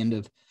do at the end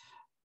of.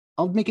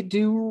 I'll make it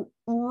do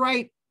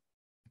right.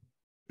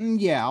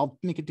 Yeah, I'll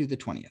make it do the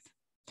 20th.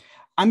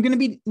 I'm going to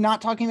be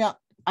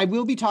I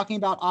will be talking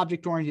about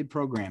object-oriented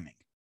programming.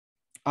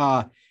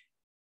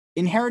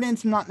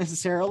 Inheritance, not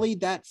necessarily.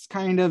 That's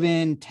kind of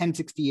in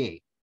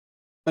 1068,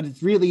 but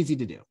it's really easy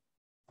to do.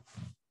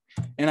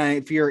 And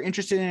if you're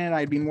interested in it,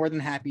 I'd be more than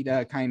happy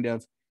to kind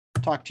of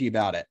talk to you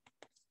about it.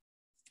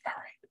 All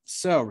right,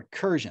 so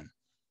recursion.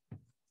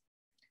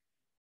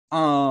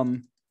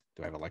 Do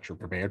I have a lecture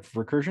prepared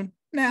for recursion?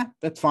 Nah,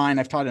 that's fine.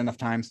 I've taught it enough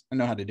times. I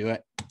know how to do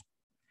it.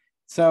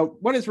 So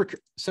what is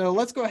so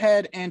let's go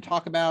ahead and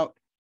talk about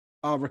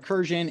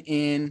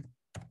recursion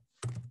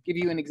give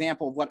you an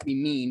example of what we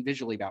mean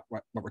visually about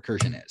what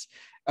recursion is.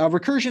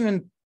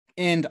 Recursion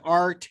in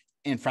art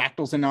and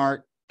fractals in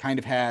art kind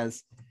of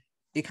has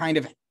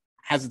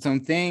its own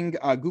thing.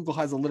 Google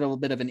has a little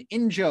bit of an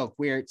in-joke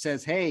where it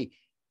says, hey,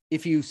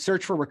 if you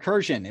search for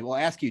recursion, it will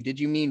ask you, did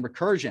you mean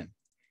recursion?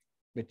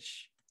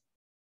 Which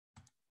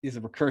is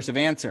a recursive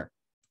answer.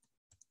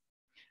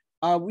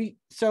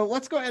 So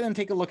let's go ahead and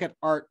take a look at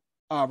art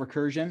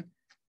recursion,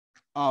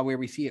 where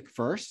we see it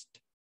first.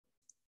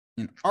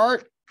 In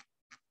art,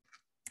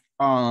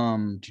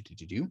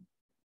 it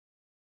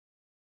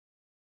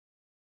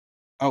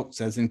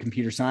says in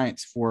computer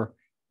science for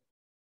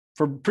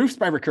proofs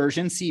by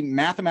recursion, see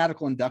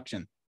mathematical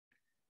induction.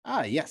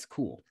 Yes,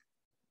 cool.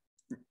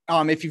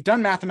 If you've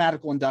done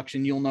mathematical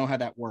induction, you'll know how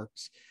that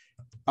works.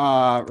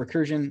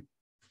 Recursion.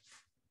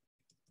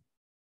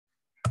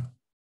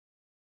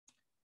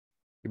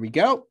 Here we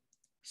go.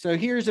 So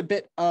here's a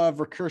bit of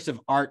recursive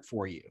art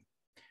for you.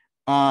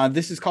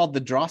 This is called the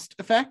Drost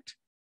effect,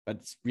 but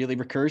it's really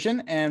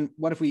recursion. And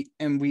what if we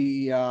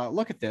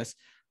look at this?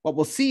 What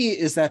we'll see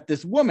is that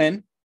this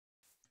woman,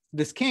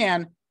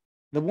 the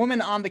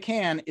woman on the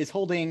can is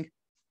holding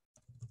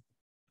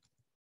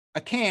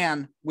a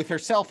can with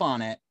herself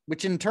on it,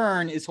 which in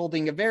turn is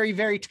holding a very,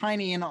 very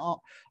tiny and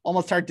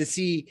almost hard to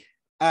see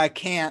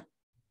can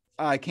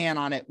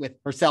on it with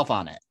herself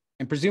on it.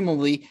 And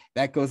presumably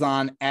that goes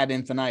on ad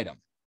infinitum.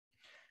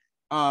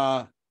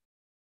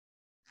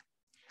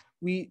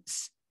 We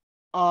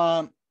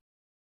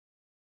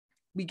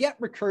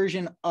get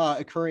recursion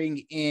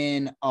occurring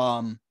in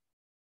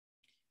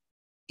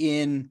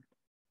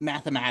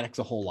mathematics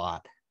a whole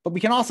lot. but we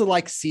can also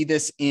like see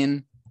this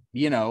in,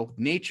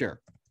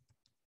 nature.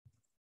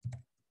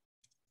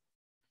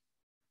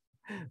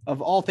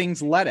 Of all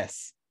things,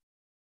 lettuce.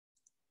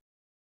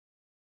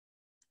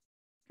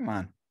 Come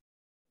on.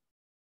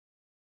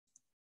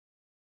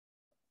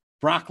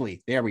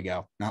 Broccoli. There we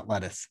go. Not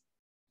lettuce.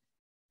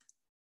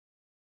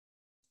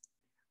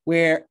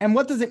 And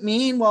what does it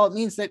mean? Well, it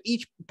means that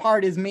each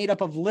part is made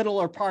up of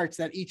littler parts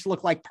that each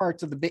look like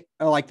parts of the big,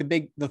 or like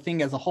the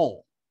thing as a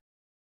whole.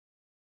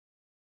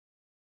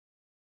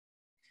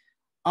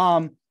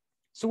 So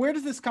where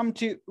does this come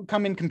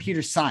in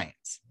computer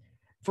science?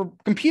 For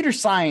computer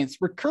science,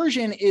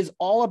 recursion is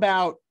all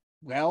about,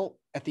 well,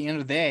 at the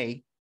end of the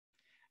day,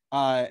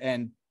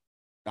 and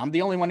I'm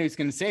the only one who's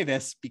going to say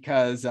this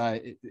because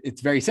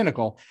it's very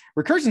cynical.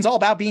 Recursion is all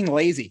about being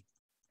lazy.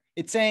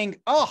 It's saying,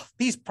 oh,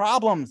 these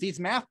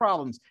math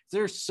problems,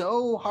 they're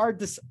so hard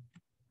to.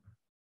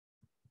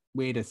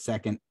 Wait a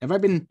second. Have I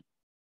been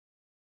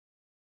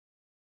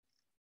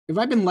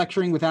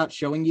lecturing without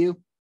showing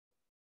you?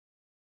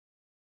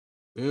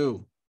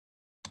 Ooh.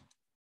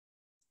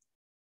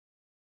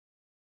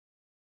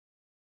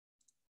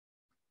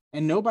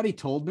 And nobody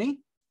told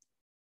me?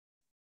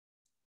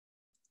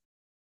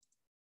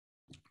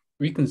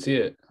 We can see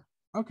it.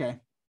 Okay.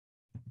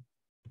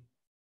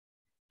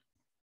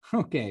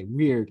 Okay,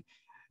 weird.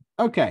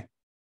 Okay.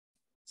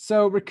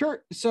 So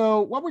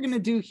what we're going to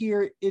do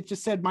here, it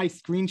just said my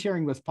screen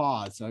sharing was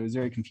paused, so I was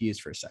very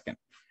confused for a second.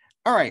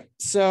 All right,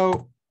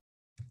 so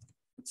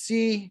let's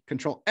see,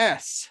 Control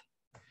S.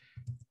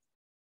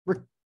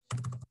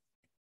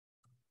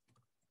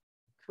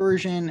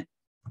 Recursion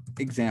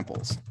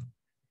examples.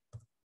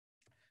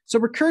 So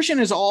recursion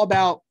is all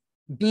about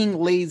being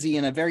lazy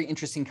in a very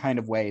interesting kind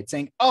of way. It's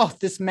saying, oh,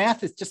 this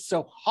math is just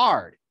so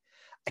hard.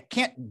 I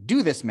can't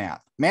do this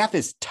math. Math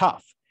is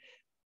tough.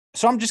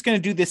 So I'm just going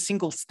to do this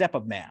single step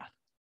of math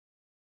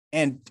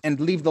and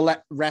leave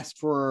the rest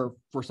for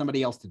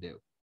somebody else to do.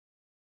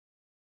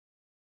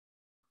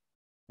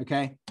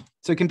 Okay.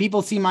 So can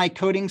people see my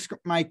coding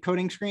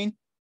screen?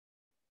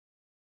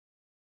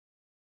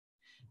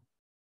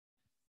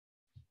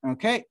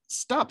 Okay.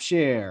 Stop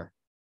share.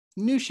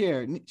 New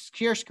share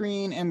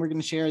screen, and we're going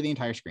to share the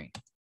entire screen.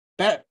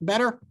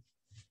 Better?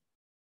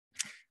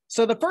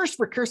 So the first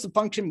recursive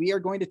function we are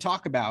going to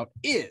talk about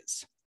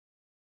is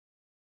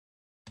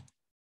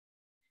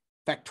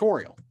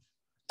factorial.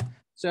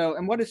 So,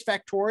 and what is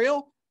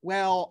factorial?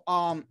 Well,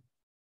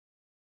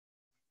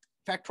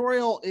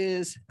 factorial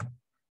is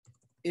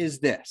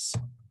this.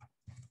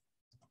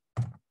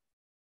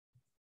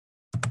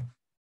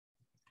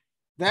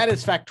 That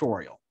is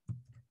factorial.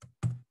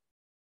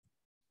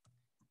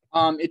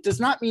 It does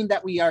not mean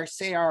that we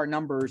say our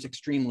numbers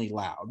extremely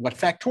loud. What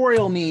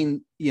factorial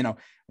mean, we're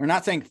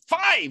not saying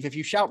 5 if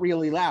you shout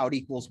really loud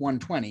equals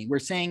 120. We're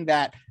saying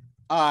that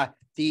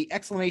the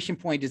exclamation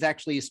point is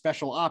actually a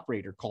special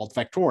operator called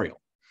factorial.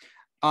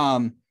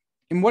 And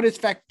what is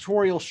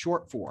factorial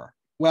short for?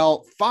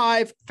 Well,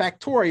 5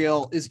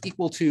 factorial is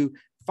equal to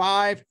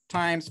 5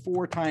 times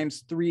 4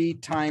 times 3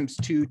 times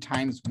 2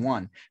 times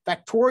 1.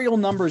 Factorial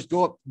numbers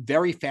go up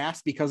very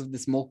fast because of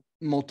this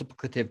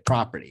multiplicative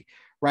property.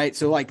 Right,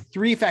 so like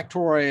 3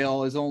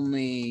 factorial is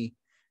only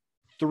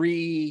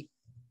 3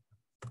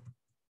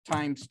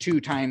 times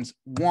 2 times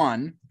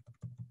 1.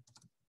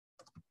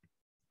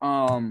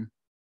 3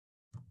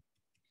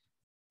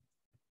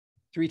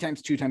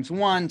 times 2 times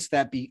 1, so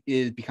that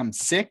becomes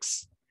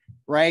 6,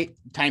 right?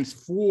 Times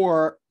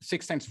 4,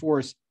 6 times 4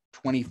 is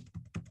 20. 6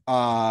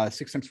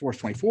 times 4 is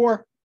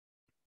 24.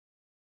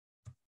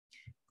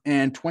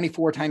 And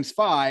 24 times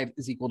 5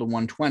 is equal to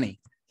 120.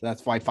 So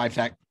that's why 5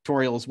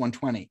 factorial is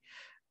 120.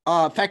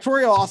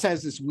 Factorial also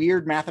has this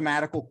weird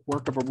mathematical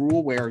quirk of a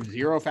rule where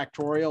 0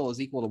 factorial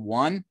is equal to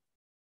 1.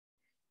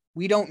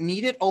 We don't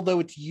need it, although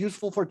it's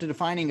useful for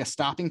defining a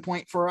stopping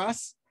point for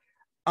us.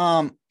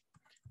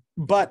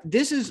 But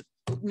this is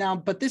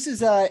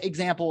an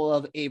example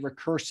of a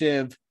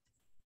recursive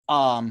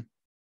problem.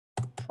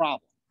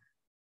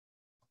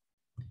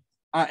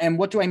 And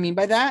what do I mean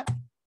by that?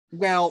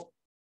 Well,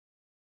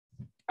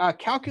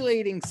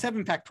 calculating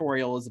 7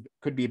 factorial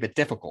could be a bit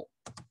difficult.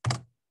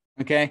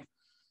 Okay.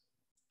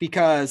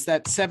 Because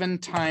that's 7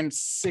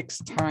 times 6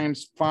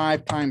 times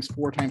 5 times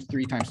 4 times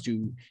 3 times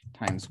 2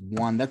 times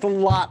 1. That's a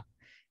lot.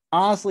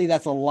 Honestly,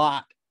 that's a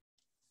lot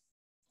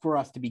for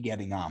us to be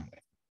getting on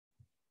with.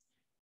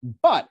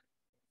 But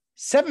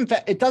 7,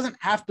 it doesn't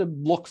have to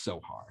look so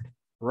hard,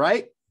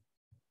 right?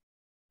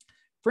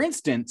 For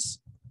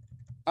instance,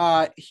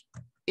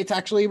 it's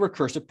actually a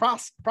recursive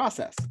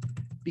process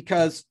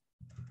because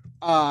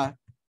 7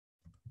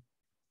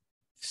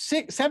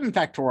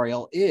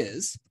 factorial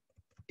is,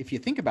 if you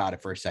think about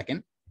it for a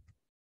second,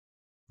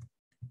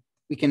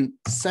 we can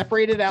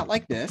separate it out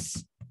like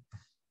this.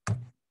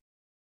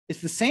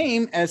 It's the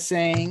same as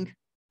saying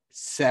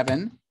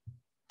 7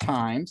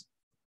 times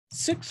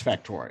 6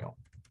 factorial.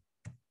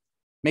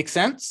 Make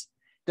sense?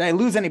 Did I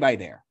lose anybody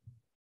there?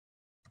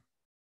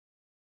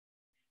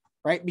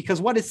 Right?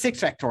 Because what is 6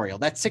 factorial?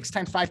 That's 6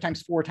 times 5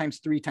 times 4 times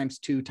 3 times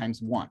 2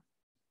 times 1.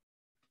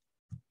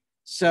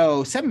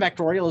 So 7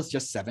 factorial is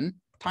just 7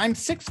 times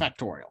 6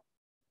 factorial.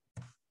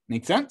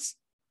 Make sense?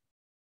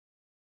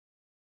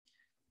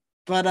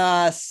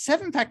 But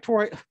 7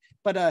 factorial,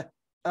 but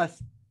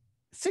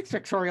 6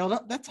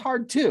 factorial, that's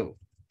hard too,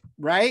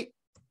 right?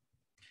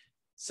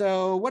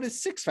 So what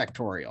is 6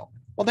 factorial?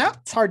 Well,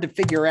 that's hard to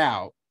figure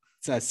out.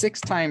 It's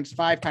 6 times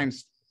 5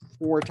 times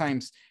 4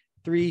 times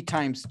 3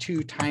 times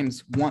 2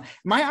 times 1.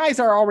 My eyes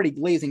are already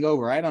glazing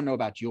over. I don't know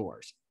about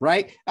yours,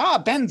 right? Ah,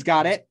 Ben's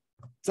got it.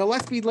 So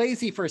let's be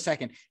lazy for a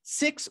second.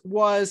 6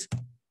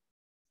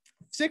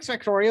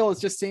 factorial is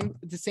just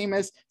the same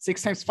as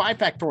 6 times 5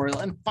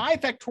 factorial. And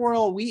 5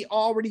 factorial, we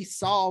already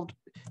solved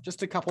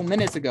just a couple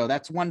minutes ago.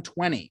 That's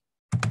 120.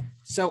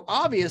 So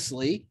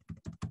obviously,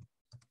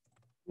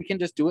 we can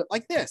just do it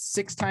like this.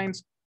 6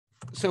 times.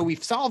 So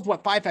we've solved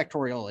what 5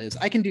 factorial is.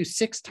 I can do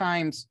 6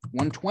 times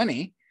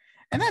 120.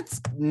 And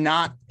that's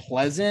not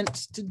pleasant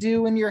to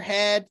do in your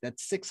head.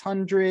 That's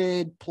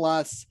 600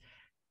 plus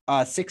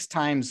 6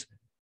 times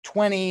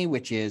 20,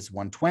 which is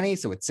 120.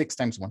 So it's 6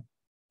 times 1.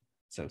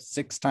 So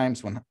 6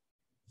 times 1.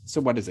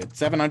 So what is it?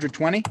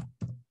 720?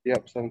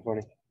 Yep,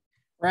 720.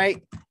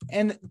 Right.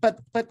 And but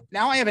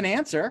now I have an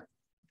answer.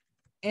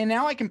 And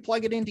now I can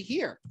plug it into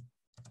here.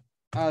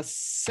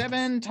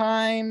 7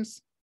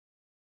 times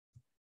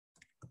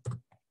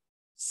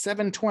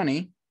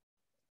 720.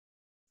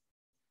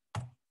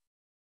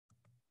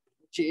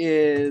 Which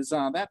is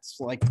that's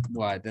like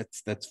what?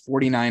 That's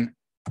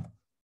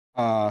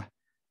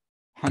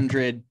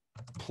 4,900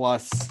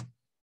 plus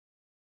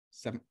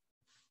 7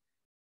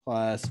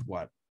 plus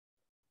what?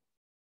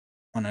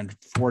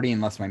 140,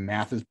 unless my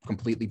math is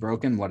completely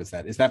broken. What is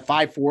that? Is that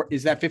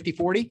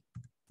 5040?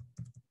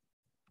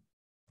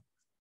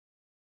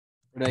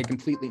 Or did I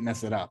completely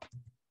mess it up?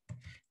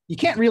 You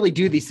can't really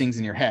do these things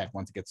in your head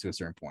once it gets to a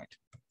certain point.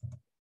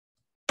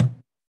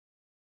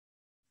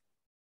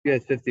 Yeah,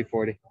 it's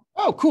 5040.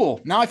 Oh,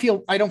 cool. Now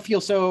I don't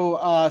feel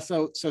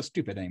so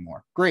stupid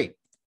anymore. Great.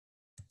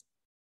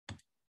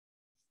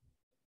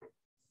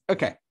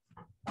 Okay.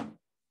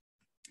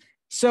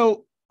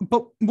 So,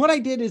 but what I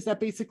did is that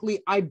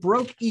basically I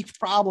broke each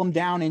problem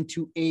down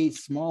into a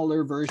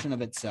smaller version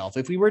of itself.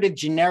 If we were to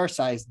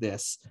genericize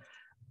this,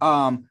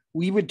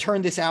 we would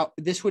turn this out.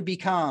 This would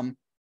become,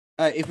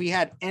 if we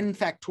had n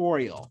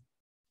factorial.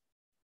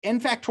 N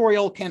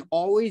factorial can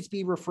always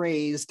be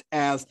rephrased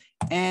as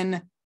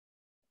n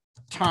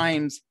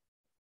times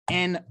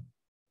n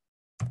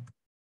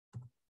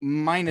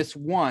minus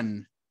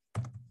 1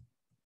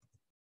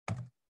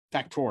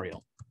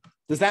 factorial.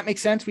 Does that make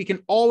sense? We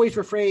can always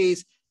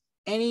rephrase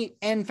any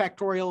n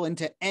factorial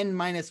into n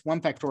minus 1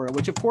 factorial,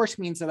 which of course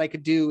means that I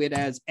could do it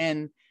as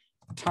n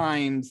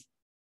times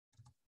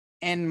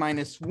n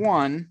minus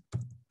 1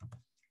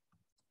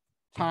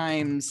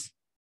 times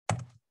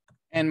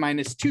n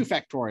minus 2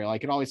 factorial. I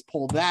could always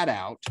pull that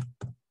out.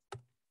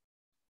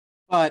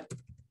 But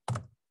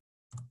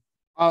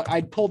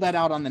I'd pull that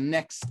out on the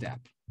next step.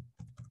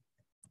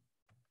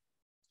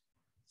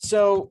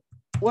 So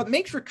what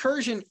makes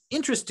recursion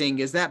interesting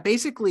is that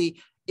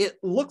basically it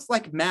looks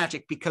like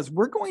magic because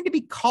we're going to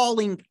be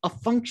calling a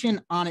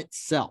function on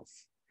itself.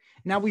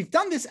 Now, we've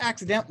done this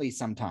accidentally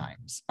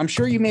sometimes. I'm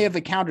sure you may have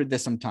encountered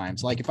this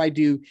sometimes. Like if I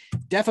do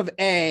def of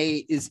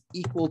A is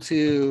equal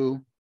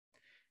to,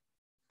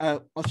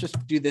 let's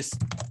just do this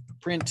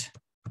print.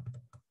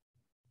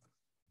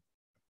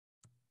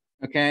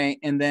 Okay,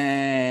 and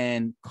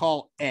then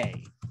call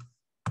A.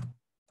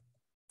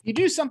 You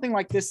do something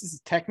like this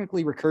is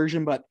technically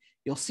recursion, but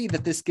you'll see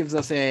that this gives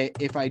us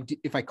if I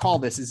call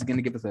this is going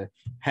to give us a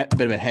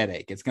bit of a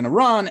headache. It's going to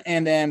run,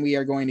 and then we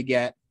are going to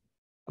get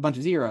a bunch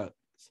of zeros.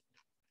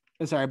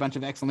 Sorry, a bunch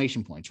of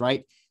exclamation points,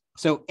 right?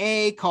 So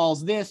A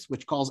calls this,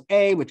 which calls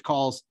A, which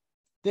calls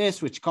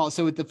this, which calls,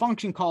 so the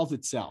function calls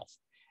itself.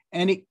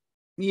 And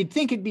you'd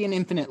think it'd be an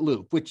infinite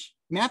loop, which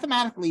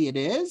mathematically it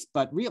is,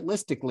 but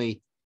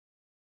realistically,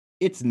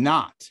 it's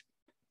not.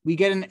 We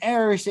get an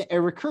error, a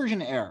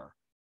recursion error,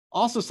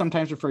 also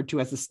sometimes referred to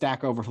as the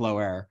stack overflow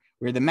error,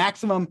 where the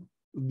maximum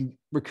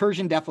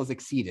recursion depth was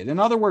exceeded. In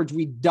other words,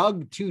 we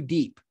dug too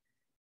deep.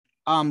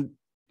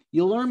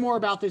 You'll learn more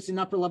about this in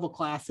upper level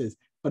classes,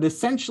 but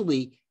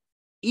essentially,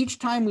 each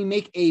time we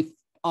make a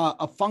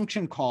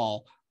function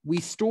call,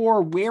 we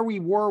store where we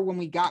were when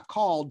we got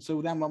called,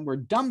 so then when we're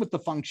done with the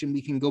function,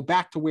 we can go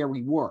back to where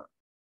we were.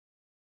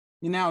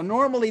 You know,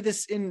 normally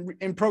this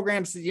in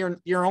programs,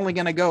 you're only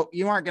going to go,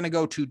 you aren't going to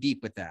go too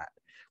deep with that.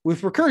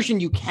 With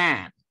recursion, you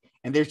can,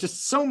 and there's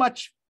just so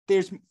much.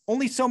 There's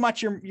only so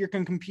much you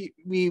can compute.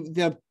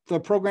 The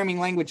programming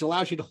language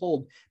allows you to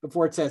hold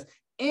before it says,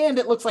 and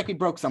it looks like we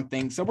broke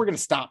something, so we're going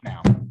to stop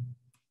now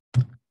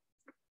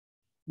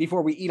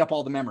before we eat up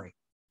all the memory.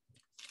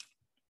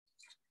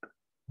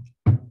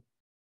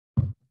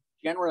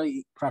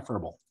 Generally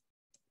preferable.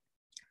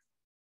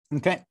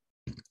 Okay,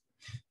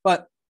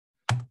 but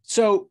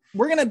so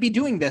we're going to be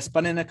doing this,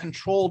 but in a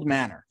controlled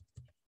manner.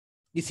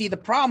 You see, the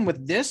problem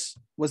with this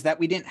was that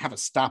we didn't have a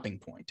stopping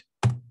point.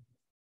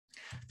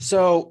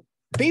 So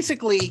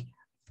basically,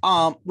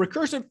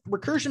 recursive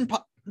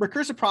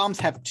problems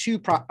have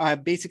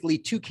basically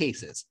two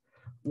cases.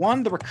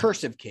 One, the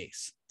recursive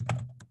case.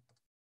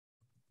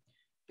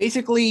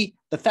 Basically,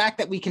 the fact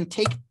that we can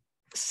take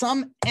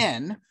some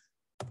n,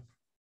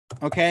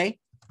 okay,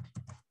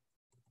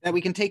 that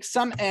we can take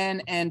some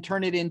n and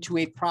turn it into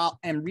a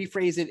and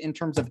rephrase it in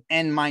terms of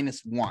n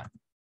minus 1.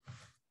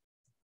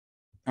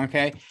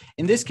 Okay,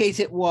 in this case,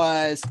 it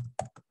was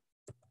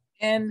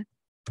n.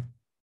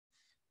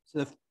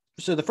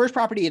 So the first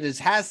property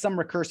has some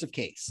recursive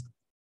case.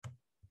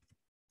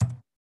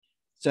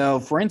 So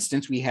for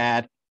instance, we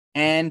had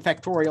n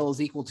factorial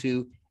is equal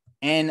to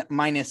n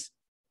minus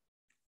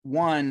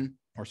 1,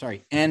 or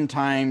sorry, n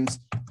times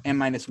n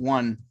minus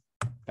 1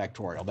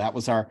 factorial. That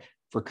was our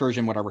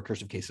recursion, what our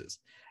recursive case is.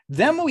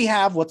 Then we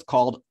have what's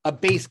called a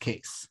base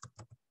case.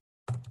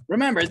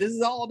 Remember, this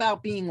is all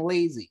about being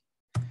lazy.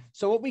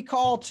 So what we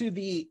call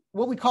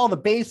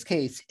the base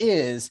case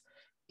is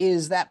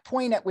that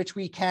point at which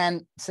we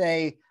can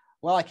say,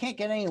 well, I can't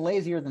get any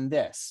lazier than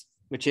this,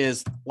 which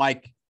is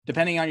like,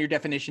 depending on your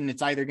definition,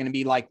 it's either going to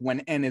be like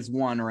when n is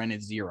 1 or n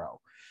is 0.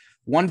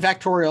 1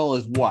 factorial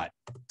is what?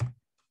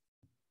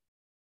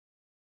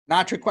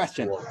 Not a trick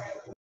question.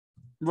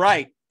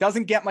 Right.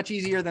 Doesn't get much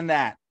easier than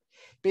that.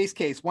 Base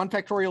case, 1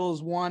 factorial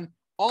is 1.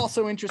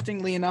 Also,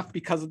 interestingly enough,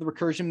 because of the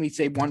recursion, we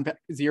say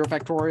 0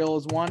 factorial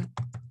is 1.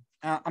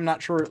 I'm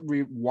not sure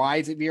why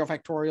is it 0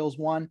 factorial is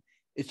 1.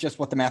 It's just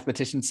what the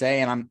mathematicians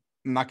say, and I'm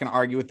not going to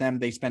argue with them.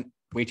 They spent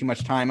way too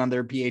much time on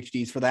their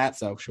PhDs for that,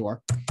 so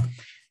sure.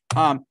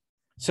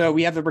 So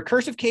we have the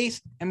recursive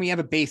case and we have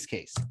a base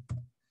case.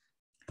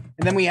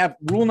 And then we have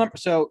rule number.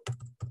 So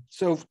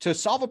to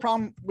solve a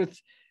problem with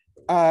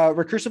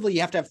recursively,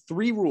 you have to have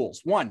 3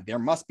 rules. 1, there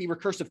must be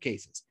recursive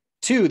cases.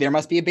 2, there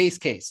must be a base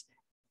case,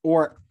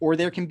 or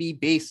there can be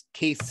base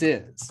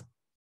cases,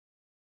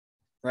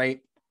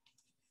 right?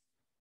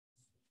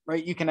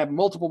 Right. You can have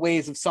multiple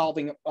ways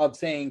of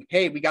saying,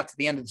 hey, we got to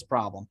the end of this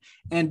problem.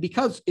 And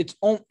because it's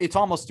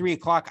almost 3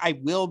 o'clock, I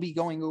will be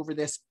going over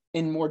this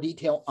in more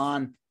detail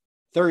on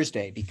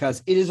Thursday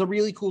because it is a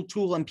really cool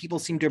tool and people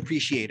seem to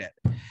appreciate it.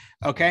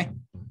 Okay.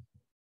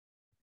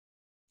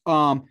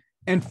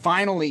 And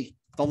finally,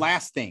 the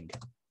last thing.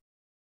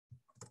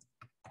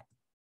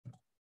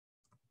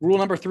 Rule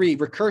number 3,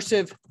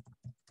 recursive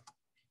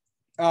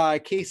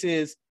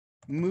cases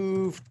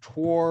move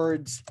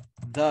towards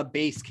the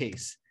base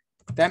case.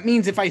 That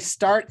means if I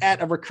start at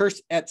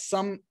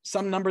some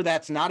number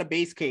that's not a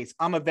base case,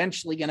 I'm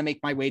eventually going to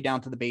make my way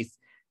down to the base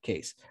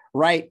case,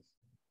 right?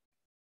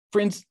 For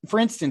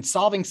instance,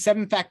 solving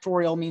 7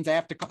 factorial means I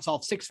have to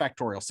solve 6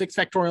 factorial. 6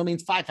 factorial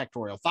means 5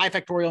 factorial. 5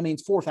 factorial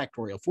means 4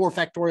 factorial. 4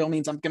 factorial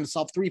means I'm going to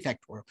solve 3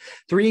 factorial.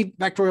 3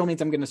 factorial means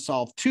I'm going to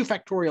solve 2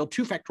 factorial.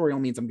 2 factorial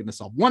means I'm going to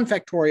solve 1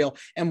 factorial.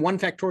 And 1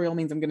 factorial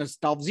means I'm going to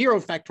solve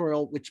 0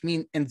 factorial,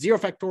 and 0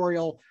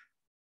 factorial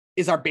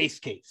is our base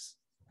case.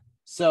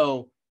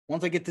 So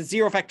once I get to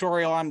 0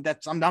 factorial,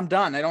 I'm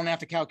done. I don't have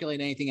to calculate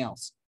anything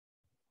else.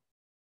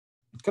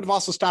 Could have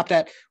also stopped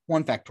at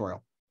 1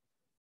 factorial.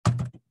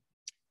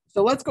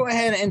 So let's go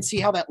ahead and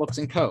see how that looks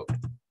in code.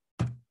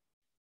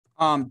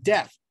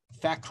 Def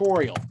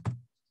factorial.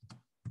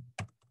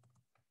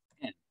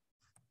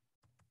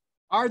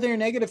 Are there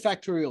negative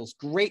factorials?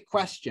 Great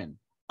question.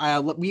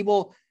 We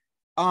will,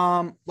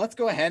 let's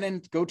go ahead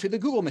and go to the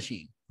Google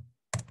machine.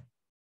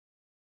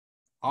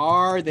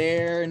 Are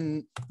there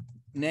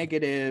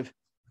negative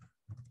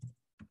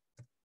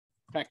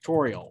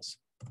factorials?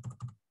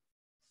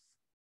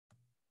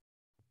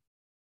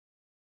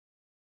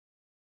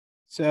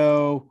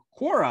 So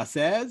Quora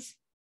says,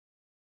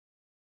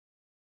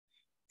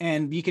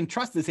 and you can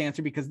trust this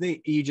answer because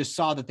you just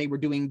saw that they were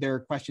doing their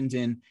questions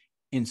in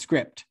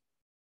script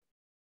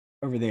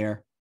over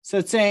there. So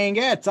it's saying,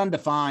 yeah, it's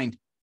undefined.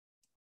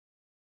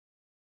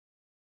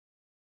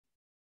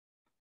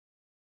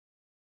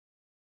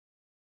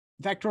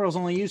 Factorial is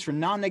only used for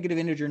non-negative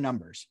integer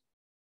numbers.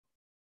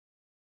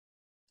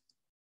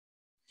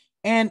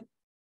 And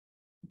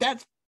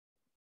that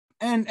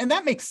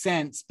makes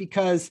sense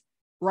because,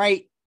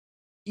 right,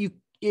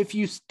 if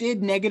you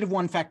did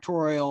 -1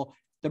 factorial,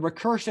 the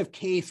recursive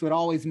case would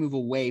always move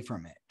away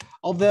from it.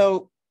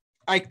 Although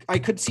I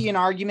could see an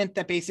argument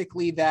that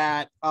basically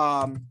that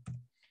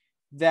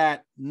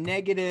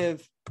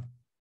negative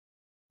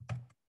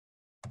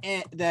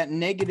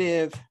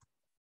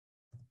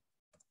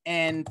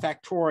n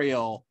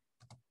factorial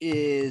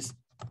is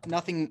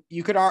nothing.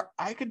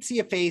 I could see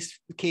a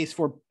case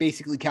for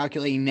basically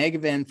calculating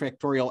 -n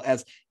factorial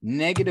as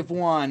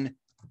 -1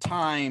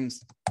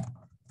 times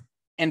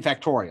n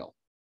factorial,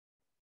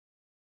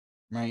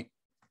 right?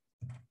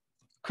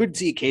 Could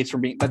see a case for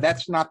me, but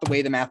that's not the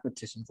way the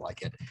mathematicians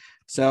like it.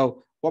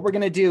 So what we're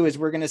going to do is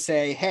we're going to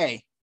say,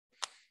 hey,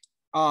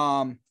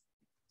 so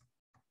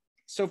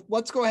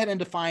let's go ahead and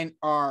define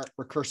our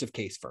recursive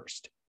case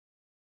first.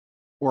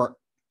 Or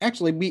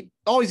actually,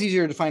 always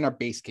easier to define our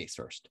base case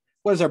first.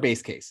 What is our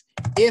base case?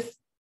 If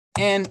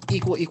n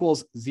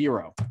equals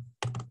 0,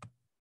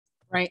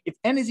 right? If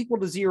n is equal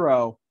to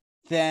 0,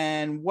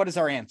 then what is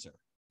our answer?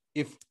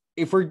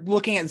 If we're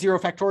looking at 0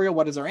 factorial,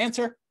 what is our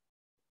answer?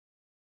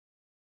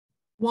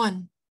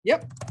 1.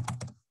 Yep.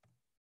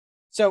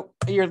 So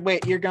you're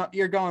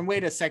going,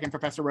 wait a second,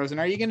 Professor Rosen.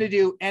 Are you going to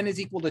do n is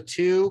equal to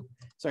 2?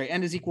 Sorry,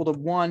 n is equal to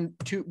 1,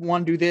 2,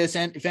 1, do this.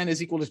 And if n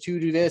is equal to 2,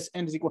 do this.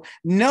 N is equal.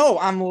 No,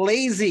 I'm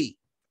lazy.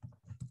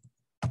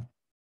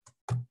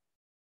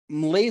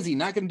 I'm lazy,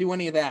 not going to do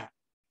any of that.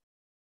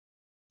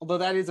 Although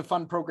that is a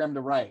fun program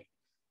to write.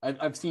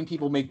 I've seen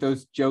people make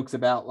those jokes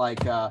about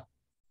like,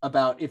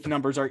 about if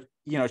numbers are,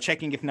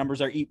 checking if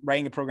numbers are,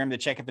 writing a program to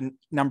check if a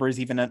number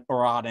is even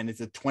or odd, and it's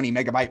a 20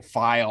 megabyte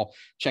file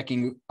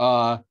checking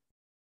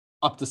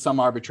up to some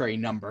arbitrary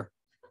number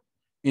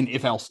in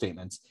if-else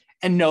statements.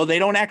 And no, they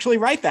don't actually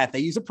write that. They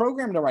use a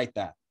program to write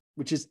that,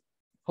 which is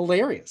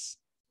hilarious,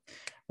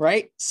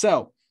 right?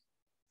 So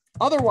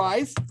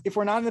otherwise, if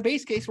we're not in the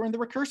base case, we're in the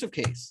recursive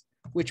case,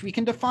 which we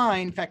can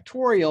define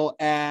factorial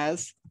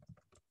as,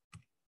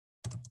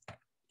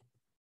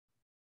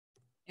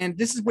 and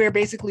this is where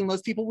basically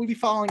most people will be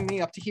following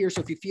me up to here.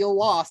 So if you feel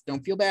lost,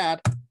 don't feel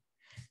bad.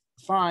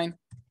 It's fine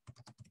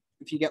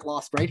if you get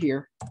lost right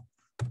here.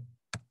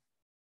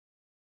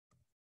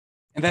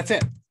 And that's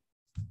it.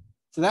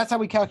 So that's how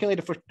we calculate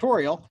a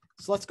factorial.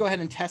 So let's go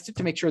ahead and test it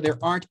to make sure there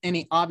aren't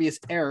any obvious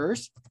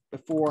errors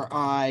before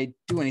I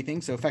do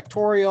anything. So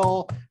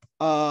factorial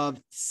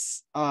of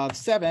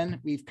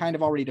 7, we've kind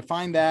of already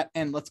defined that.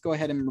 And let's go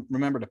ahead and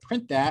remember to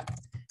print that,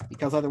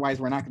 because otherwise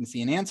we're not going to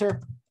see an answer.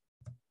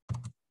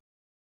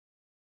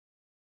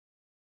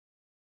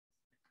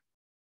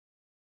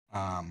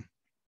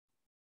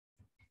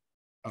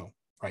 Oh,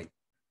 right.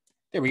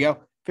 There we go.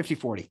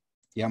 5040.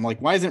 Yeah, I'm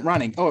like, why isn't it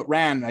running? Oh, it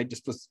ran. I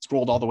just was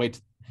scrolled all the way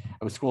to,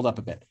 I was scrolled up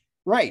a bit.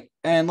 Right.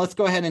 And let's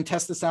go ahead and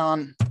test this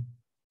on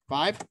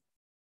 5,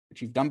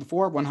 which you've done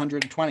before,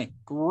 120.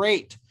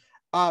 Great.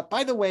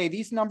 By the way,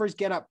 these numbers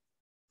get up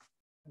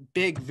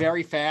big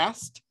very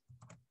fast.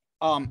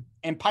 And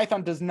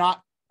Python does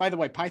not, by the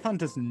way, Python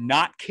does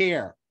not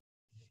care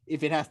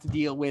if it has to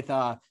deal with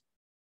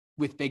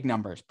big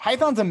numbers.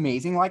 Python's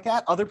amazing like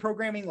that. Other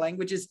programming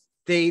languages,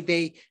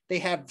 they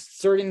have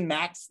certain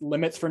max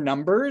limits for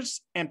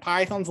numbers, and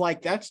Python's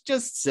like, that's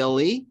just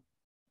silly.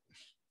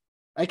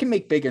 I can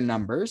make bigger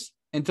numbers,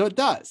 and so it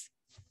does.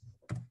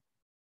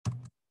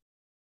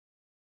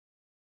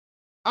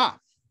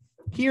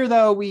 Here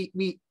though,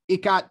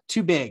 it got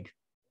too big.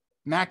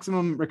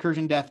 Maximum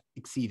recursion depth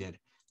exceeded.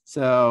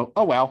 So,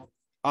 oh well.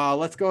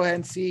 Let's go ahead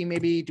and see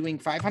maybe doing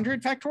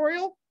 500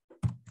 factorial.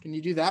 Can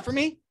you do that for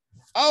me?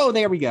 Oh,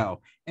 there we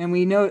go. And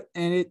we know,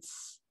 and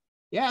it's,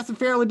 yeah, it's a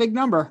fairly big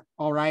number.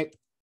 All right,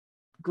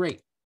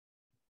 great.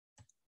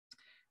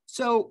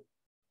 So,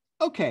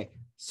 okay,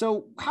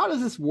 so how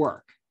does this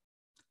work?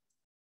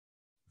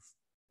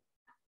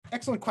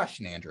 Excellent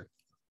question, Andrew.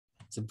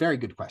 It's a very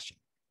good question.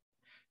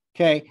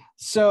 Okay,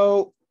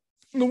 so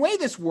the way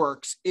this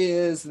works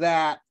is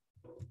that,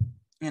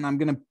 and I'm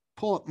gonna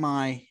pull up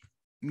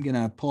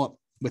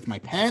with my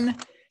pen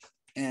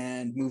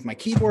and move my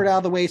keyboard out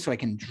of the way so I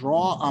can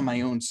draw on my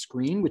own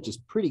screen, which is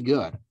pretty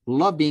good.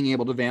 Love being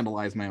able to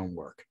vandalize my own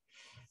work.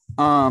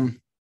 All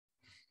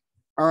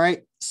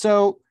right,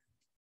 so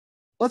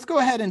let's go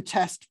ahead and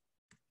test,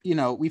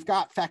 we've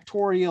got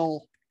factorial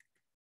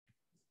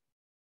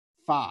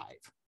 5.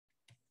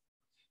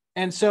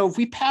 And so if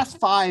we pass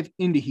 5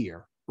 into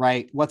here,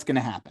 right, what's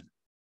gonna happen?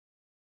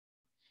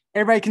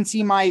 Everybody can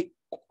see my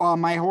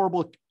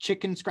horrible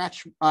chicken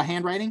scratch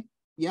handwriting?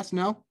 Yes,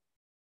 no?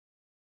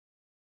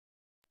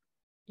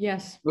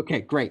 Yes.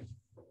 Okay, great.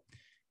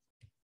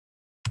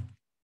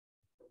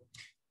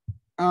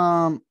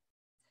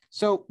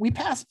 So we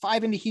pass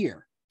 5 into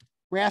here.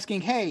 We're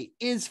asking, hey,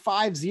 is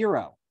 5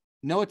 0?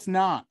 No, it's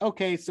not.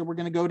 Okay, so we're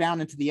going to go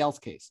down into the else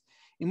case,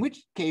 in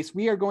which case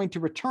we are going to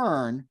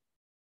return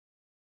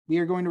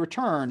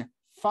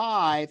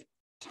 5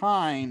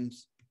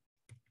 times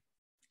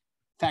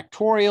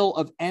factorial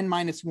of n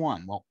minus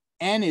 1. Well,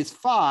 n is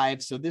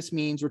 5, so this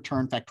means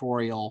return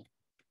factorial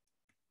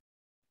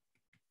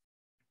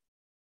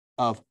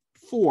of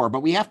 4,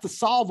 but we have to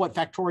solve what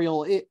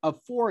factorial of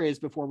 4 is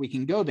before we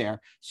can go there.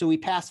 So we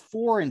pass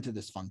 4 into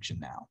this function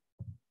now.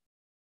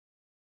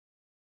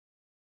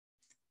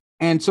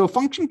 And so a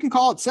function can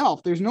call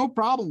itself. There's no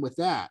problem with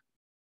that.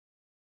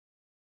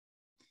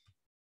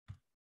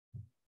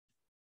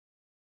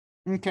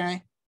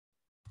 Okay.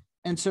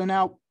 And so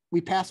now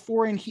we pass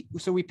 4 in.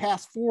 So we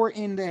pass 4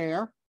 in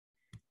there.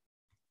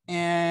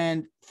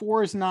 And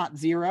 4 is not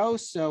 0.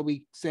 So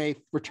we say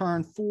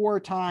return 4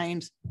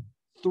 times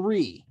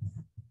 3.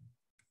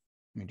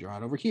 Let me draw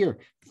it over here.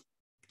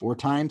 4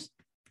 times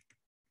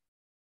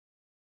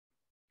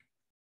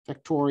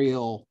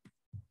factorial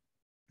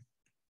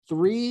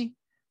 3,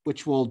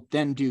 which will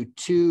then do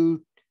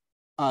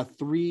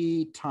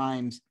 3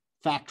 times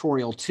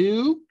factorial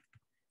 2,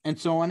 and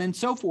so on and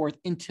so forth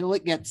until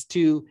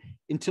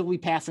we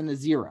pass into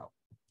 0.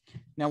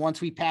 Now,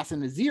 once we pass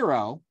into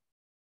 0,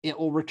 it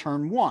will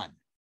return 1.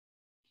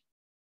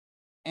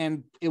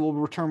 And it will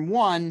return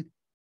 1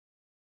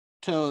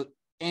 to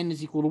n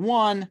is equal to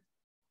 1.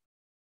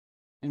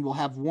 And we'll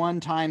have 1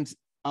 times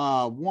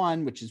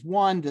 1, which is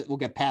 1, that will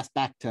get passed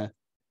back to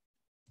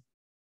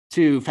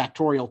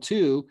factorial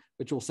 2,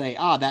 which will say,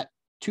 that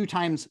 2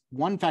 times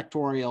 1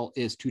 factorial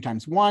is 2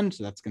 times 1.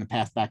 So that's going to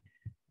pass back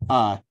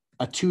a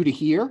 2 to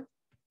here.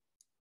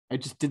 I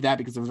just did that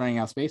because I was running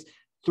out of space.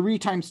 3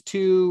 times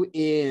 2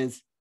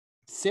 is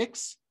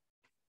 6.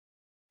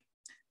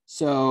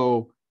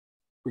 So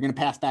we're going to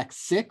pass back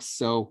 6.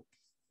 So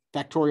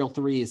factorial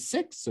 3 is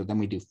 6. So then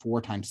we do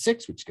 4 times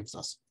 6, which gives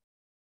us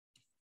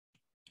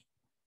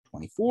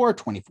 24.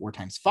 24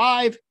 times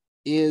 5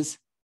 is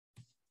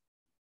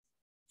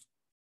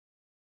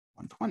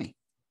 120.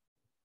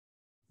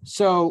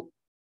 So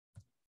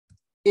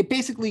it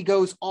basically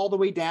goes all the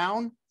way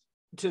down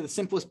to the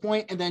simplest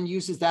point and then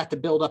uses that to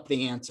build up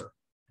the answer.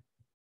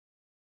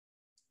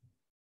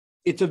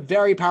 It's a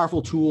very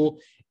powerful tool,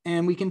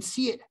 and we can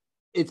see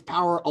its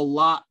power a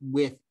lot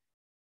with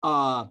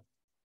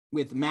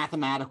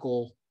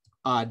mathematical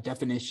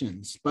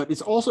definitions, but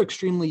it's also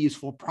extremely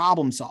useful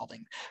problem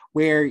solving,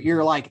 where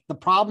you're like, the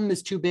problem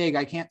is too big,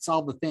 I can't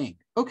solve the thing.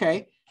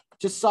 Okay,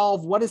 just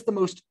solve what is the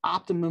most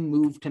optimum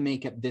move to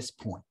make at this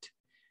point.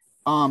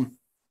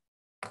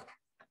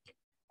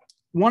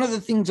 One of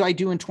the things I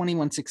do in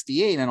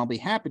 2168, and I'll be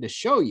happy to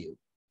show you,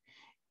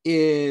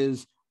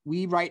 is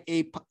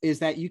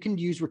that you can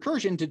use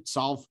recursion to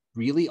solve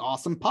really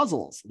awesome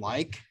puzzles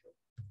like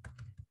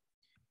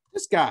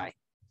this guy,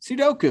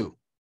 Sudoku.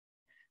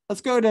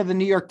 Let's go to the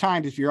New York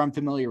Times if you're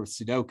unfamiliar with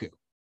Sudoku.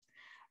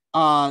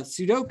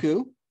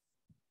 Sudoku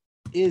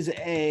is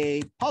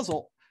a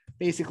puzzle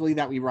basically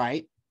that we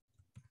write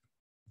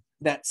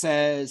that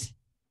says,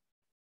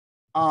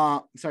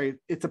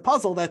 it's a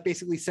puzzle that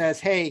basically says,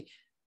 hey,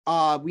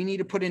 we need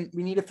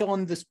to fill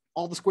in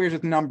all the squares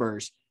with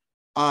numbers.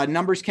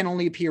 Numbers can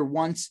only appear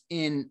once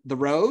in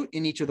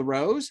each of the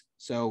rows.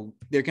 So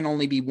there can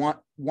only be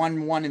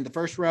one in the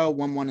first row,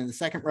 one in the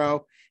second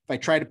row. If I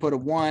try to put a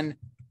 1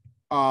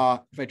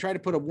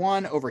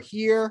 over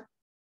here,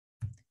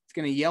 it's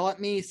going to yell at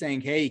me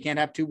saying, hey, you can't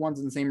have 2 1s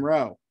in the same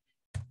row.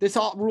 This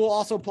rule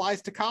also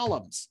applies to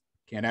columns.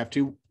 Can't have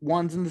 2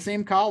 1s in the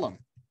same column.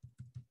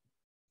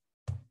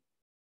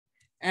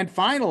 And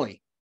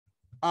finally,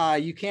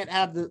 you can't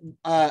have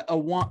a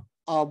one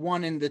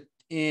in the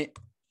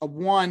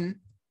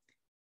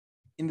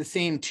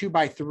same 2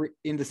 by 3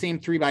 in the same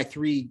 3 by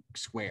 3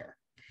 square.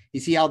 You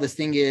see how this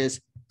thing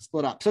is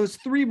split up. So it's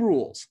 3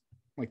 rules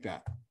like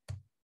that.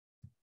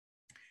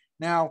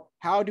 Now,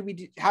 how do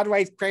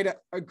I create a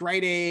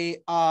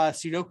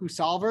Sudoku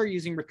solver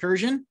using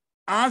recursion?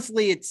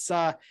 Honestly, it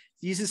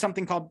uses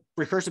something called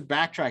recursive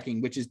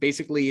backtracking, which is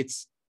basically,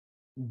 it's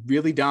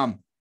really dumb.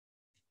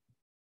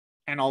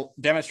 And I'll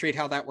demonstrate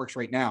how that works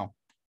right now.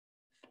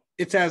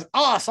 It says,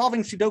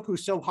 solving Sudoku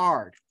is so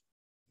hard,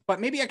 but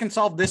maybe I can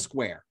solve this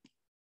square.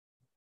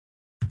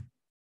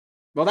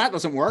 Well, that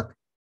doesn't work.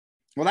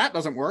 Well, that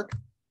doesn't work.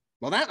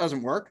 Well, that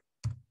doesn't work.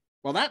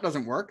 Well, that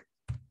doesn't work.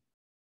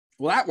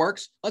 Well, that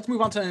works. Let's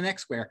move on to the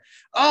next square.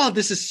 Oh,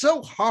 this is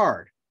so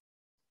hard.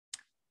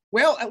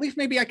 Well, at least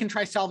maybe I can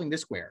try solving this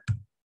square.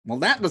 Well,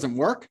 that doesn't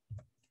work.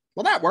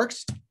 Well, that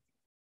works.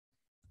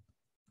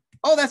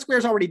 Oh, that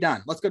square's already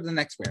done. Let's go to the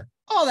next square.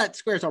 Oh, that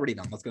square's already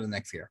done. Let's go to the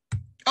next square.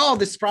 Oh,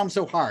 this problem's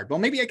so hard. Well,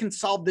 maybe I can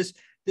solve this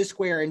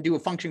square and do a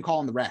function call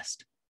on the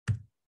rest.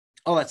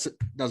 Oh, that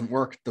doesn't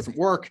work. Doesn't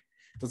work.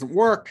 Doesn't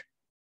work.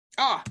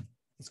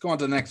 Let's go on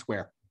to the next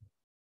square.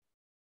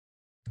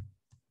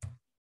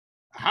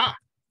 Aha.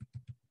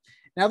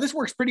 Now this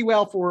works pretty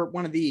well for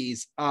one of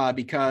these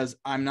because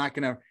I'm not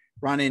going to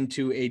run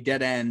into a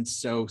dead end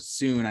so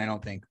soon, I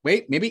don't think.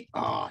 Wait, maybe?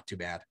 Too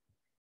bad.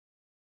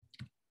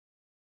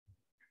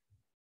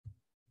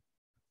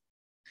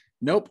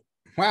 Nope.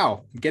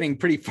 Wow, I'm getting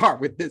pretty far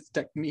with this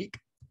technique.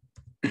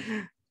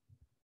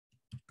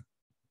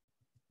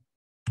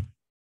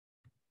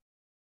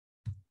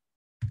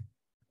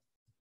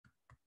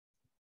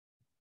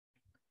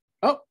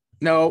 Oh,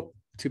 no,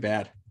 too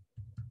bad.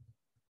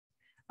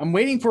 I'm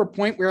waiting for a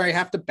point where I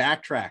have to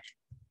backtrack.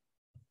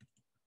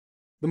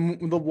 The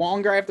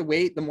longer I have to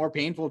wait, the more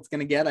painful it's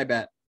going to get, I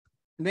bet.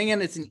 And then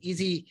again, it's an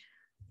easy,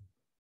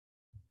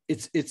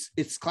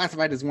 it's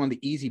classified as one of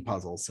the easy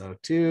puzzles. So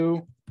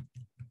 2.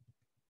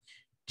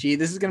 Gee,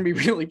 this is going to be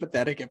really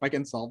pathetic if I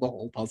can solve the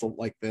whole puzzle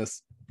like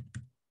this.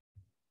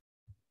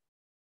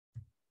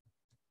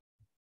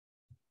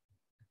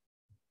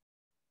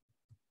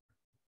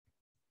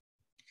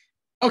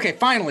 Okay,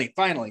 finally.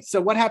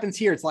 So what happens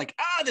here? It's like,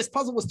 this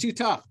puzzle was too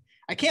tough.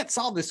 I can't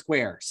solve this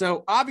square.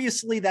 So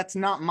obviously that's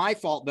not my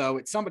fault though.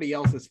 It's somebody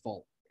else's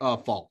fault,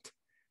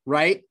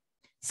 right?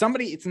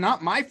 It's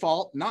not my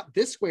fault, not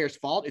this square's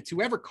fault. It's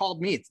whoever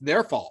called me, it's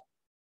their fault.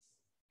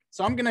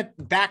 So I'm going to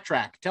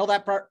backtrack, tell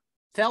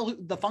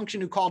the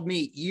function who called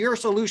me, your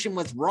solution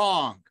was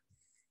wrong.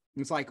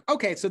 And it's like,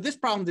 okay, so this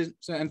problem didn't,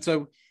 and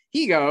so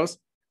he goes,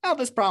 oh,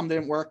 this problem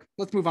didn't work.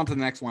 Let's move on to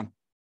the next one.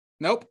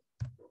 Nope.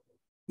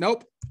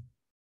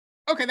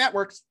 Okay, that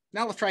works.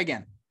 Now let's try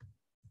again.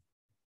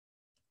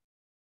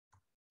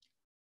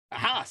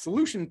 Aha,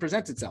 solution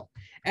presents itself.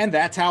 And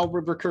that's how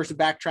recursive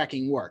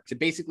backtracking works. It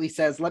basically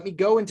says, let me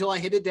go until I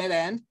hit a dead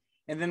end,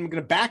 and then I'm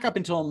going to back up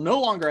until I'm no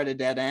longer at a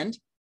dead end,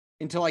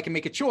 until I can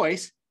make a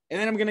choice, and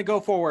then I'm going to go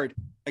forward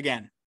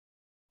again.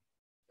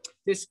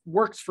 This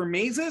works for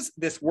mazes.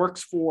 This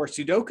works for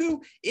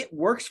Sudoku. It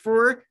works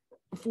for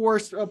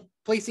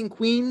placing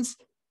queens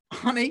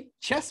on a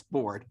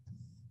chessboard.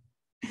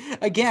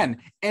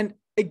 Again,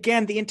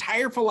 the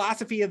entire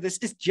philosophy of this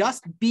is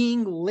just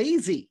being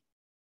lazy,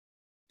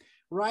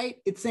 right?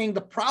 It's saying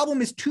the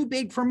problem is too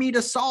big for me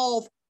to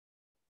solve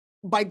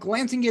by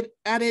glancing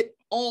at it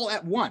all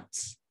at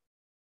once.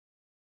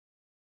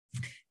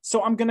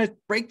 So I'm going to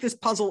break this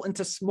puzzle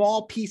into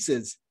small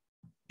pieces,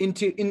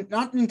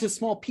 not into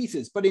small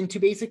pieces, but into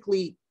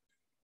basically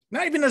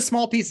not even as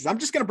small pieces. I'm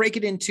just going to break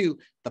it into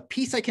the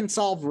piece I can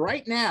solve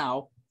right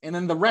now, and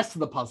then the rest of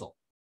the puzzle.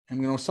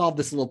 I'm going to solve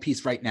this little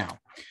piece right now.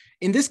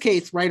 In this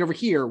case, right over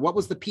here, what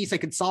was the piece I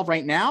could solve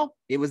right now?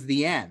 It was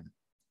the n.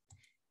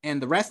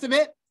 And the rest of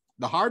it,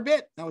 the hard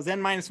bit, that was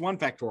n minus 1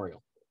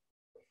 factorial.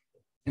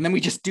 And then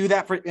we just do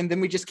that and then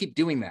we just keep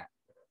doing that.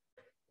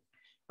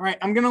 All right,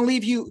 I'm going to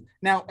leave you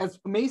now. As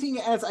amazing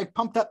as I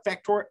pumped up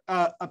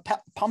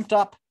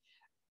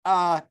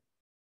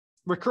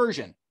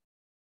recursion,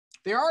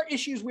 there are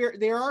issues where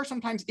there are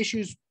sometimes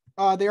issues.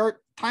 There are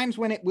times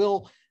when it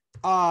will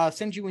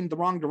send you in the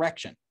wrong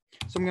direction.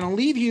 So I'm going to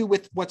leave you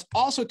with what's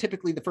also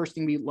typically the first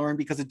thing we learn,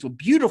 because it's a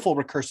beautiful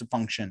recursive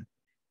function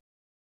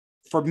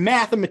for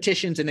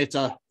mathematicians, and it's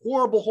a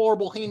horrible,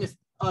 horrible, heinous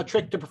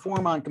trick to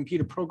perform on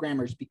computer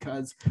programmers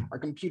because our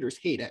computers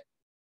hate it.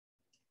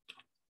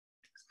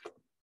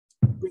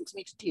 Brings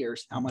me to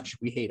tears how much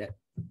we hate it,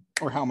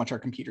 or how much our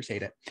computers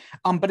hate it.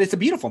 But it's a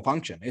beautiful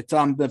function. It's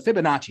the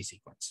Fibonacci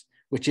sequence,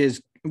 which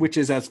is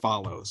as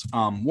follows: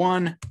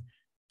 1,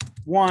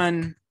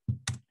 1,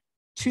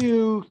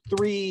 2,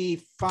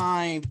 3,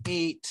 5,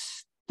 8,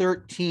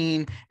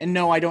 13. And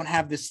no, I don't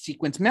have this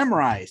sequence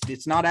memorized.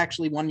 It's not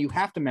actually one you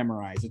have to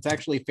memorize. It's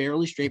actually a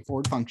fairly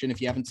straightforward function if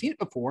you haven't seen it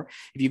before,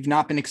 if you've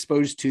not been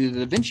exposed to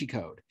the Da Vinci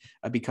Code,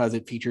 because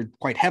it featured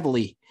quite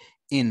heavily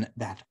in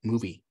that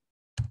movie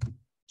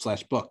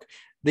 / book.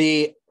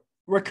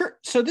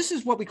 So this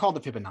is what we call the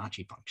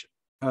Fibonacci function,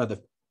 or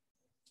the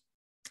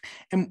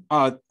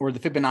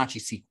Fibonacci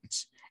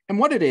sequence. And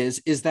what it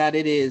is that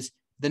it is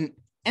the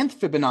nth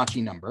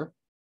Fibonacci number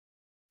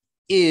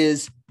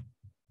is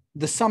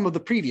the sum of the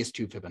previous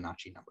two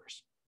Fibonacci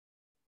numbers.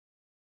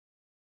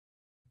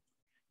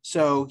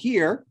 So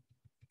here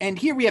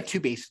we have two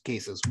base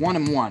cases, 1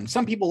 and 1.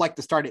 Some people like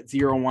to start at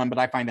 0 and 1, but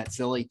I find that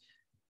silly.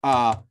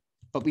 But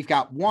we've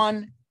got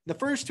 1. The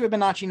first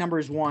Fibonacci number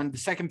is 1. The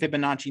second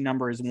Fibonacci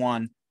number is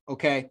 1.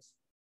 Okay.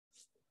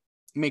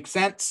 Makes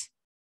sense.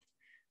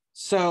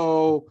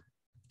 So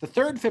the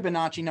third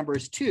Fibonacci number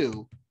is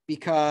 2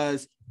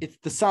 because it's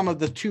the sum of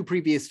the two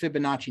previous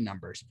Fibonacci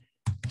numbers.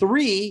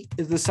 3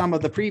 is the sum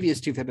of the previous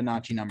two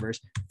Fibonacci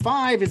numbers.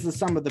 5 is the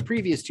sum of the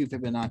previous two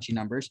Fibonacci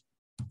numbers.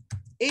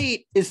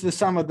 8 is the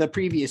sum of the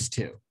previous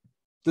two.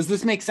 Does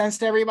this make sense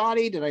to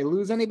everybody? Did I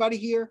lose anybody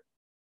here?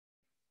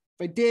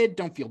 If I did,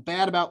 don't feel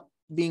bad about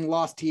being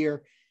lost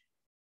here.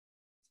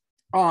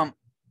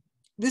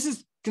 This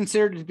is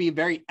considered to be a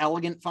very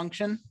elegant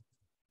function.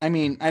 I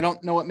mean, I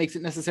don't know what makes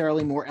it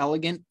necessarily more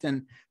elegant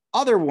than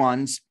other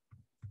ones.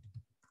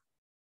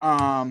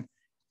 But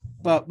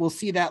we'll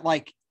see that,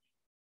 like,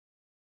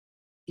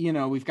 you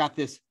know, we've got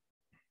this.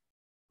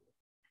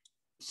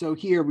 So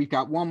here we've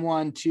got 1,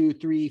 1, 2,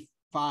 3,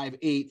 5,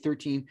 8,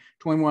 13,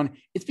 21.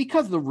 It's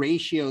because the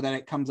ratio that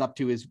it comes up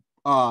to is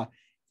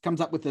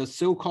comes up with a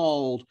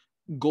so-called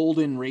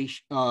golden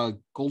ratio.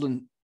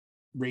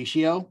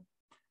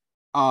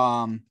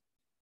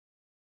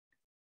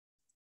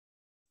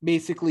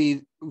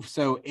 Basically,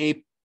 so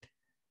A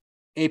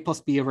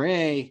plus B over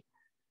A,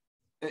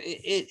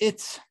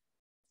 it's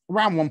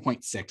around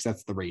 1.6.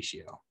 That's the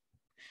ratio.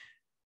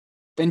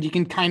 And you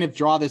can kind of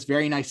draw this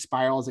very nice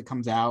spiral as it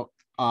comes out.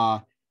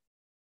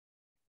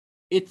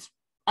 It's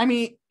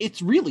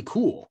really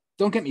cool.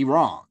 Don't get me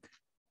wrong.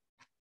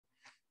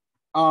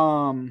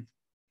 But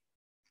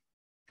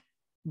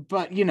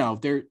you know,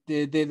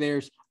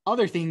 there's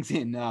other things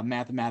in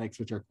mathematics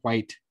which are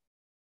quite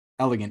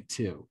elegant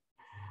too.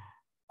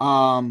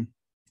 So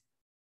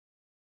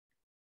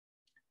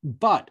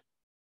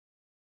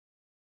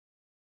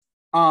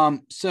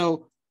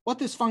what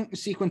this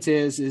sequence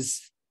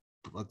is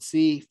let's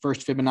see,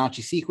 first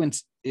Fibonacci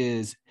sequence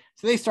is,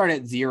 so they start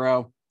at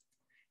 0.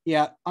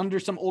 Yeah, under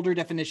some older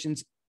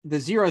definitions, the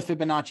 0th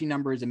Fibonacci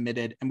number is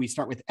omitted, and we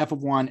start with f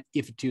of 1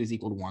 if of 2 is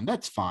equal to 1.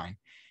 That's fine.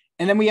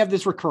 And then we have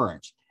this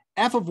recurrence.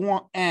 F of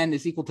n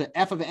is equal to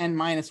f of n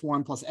minus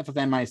 1 plus f of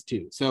n minus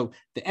 2. So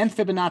the nth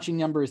Fibonacci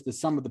number is the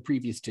sum of the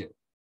previous two.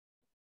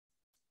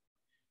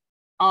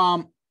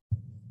 I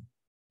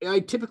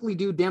typically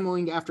do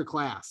demoing after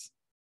class.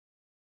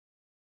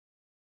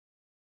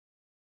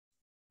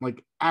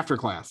 Like after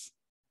class.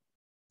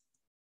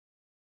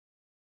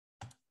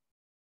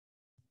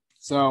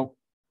 So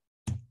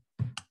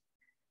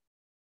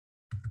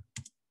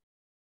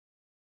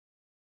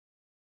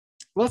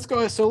let's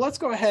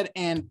go ahead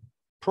and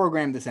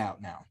program this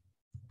out now,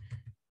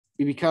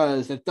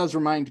 because that does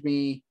remind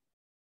me.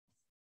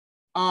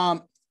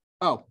 Oh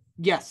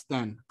yes,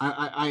 then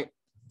I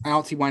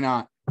don't see why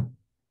not.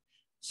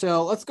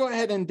 So let's go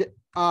ahead and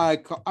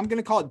I'm going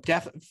to call it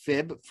def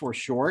fib for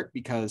short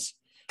because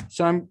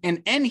and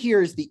n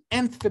here is the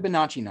nth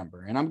Fibonacci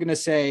number. And I'm going to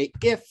say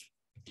if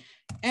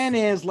n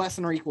is less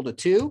than or equal to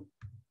 2,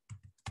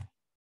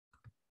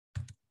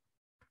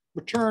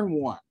 return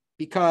 1,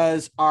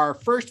 because our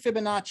first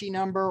Fibonacci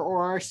number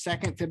or our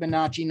second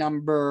Fibonacci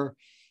number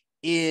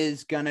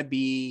is going to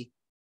be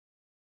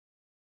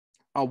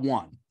a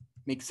 1.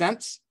 Make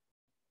sense?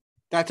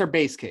 That's our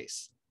base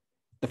case.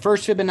 The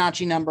first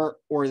Fibonacci number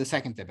or the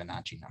second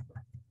Fibonacci number.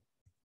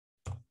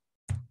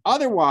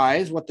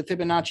 Otherwise, what the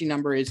Fibonacci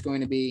number is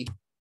going to be,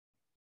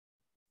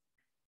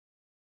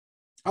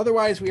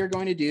 otherwise we are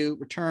going to do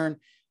return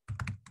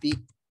the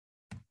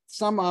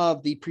sum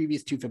of the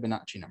previous two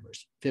Fibonacci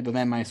numbers, fib of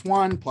n minus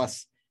 1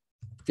 plus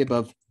fib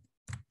of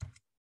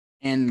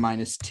n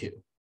minus 2.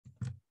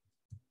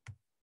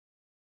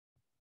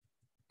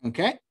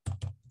 Okay.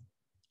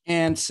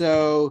 And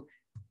so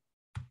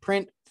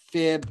print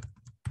fib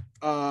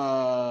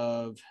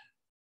of,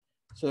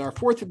 so our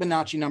fourth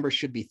Fibonacci number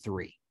should be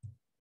 3.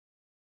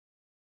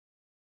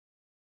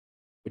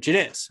 Which it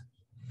is.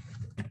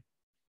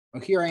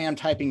 Well, here I am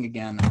typing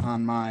again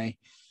on my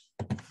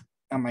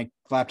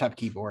laptop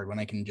keyboard when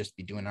I can just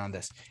be doing it on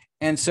this.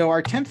 And so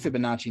our 10th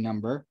Fibonacci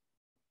number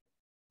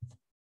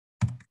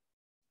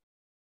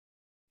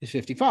is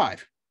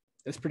 55.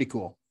 That's pretty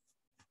cool.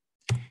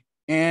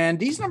 And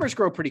these numbers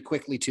grow pretty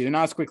quickly too,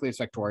 not as quickly as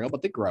factorial,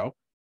 but they grow.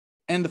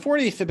 And the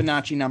 40th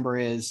Fibonacci number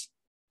is ...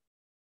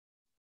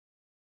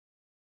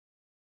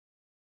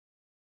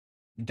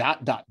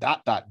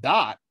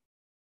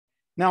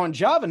 Now in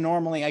Java,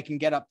 normally I can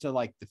get up to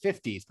like the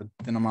 50s, but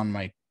then I'm on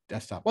my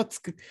desktop.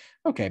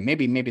 Okay,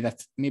 maybe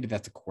that's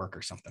a quirk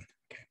or something.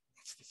 Okay,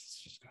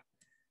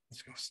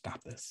 let's go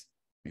stop this.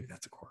 Maybe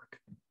that's a quirk.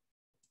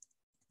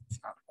 It's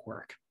not a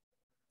quirk.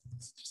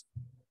 It's just...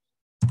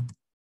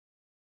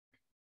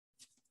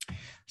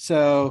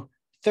 So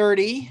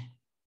 30,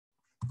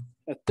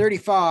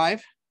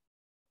 35.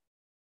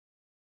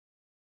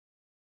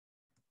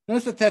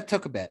 Notice that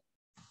took a bit.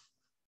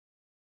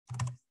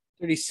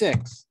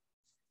 36.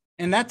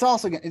 And that's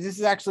also, this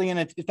is actually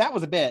going to, if that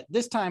was a bit,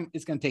 this time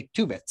it's going to take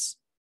 2 bits.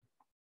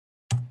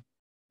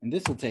 And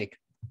this will take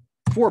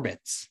 4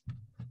 bits.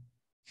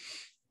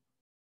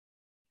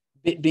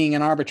 Bit being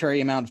an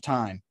arbitrary amount of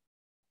time.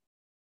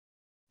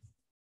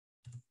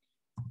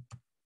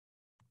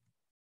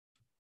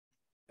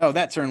 Oh,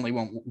 that certainly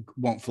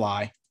won't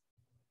fly.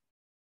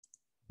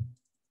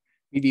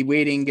 We'd be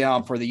waiting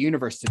for the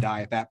universe to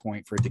die at that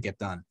point for it to get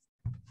done.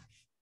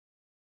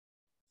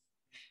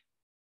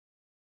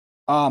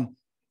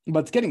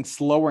 But it's getting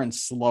slower and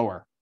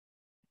slower.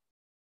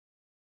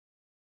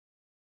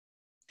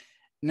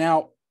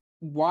 Now,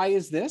 why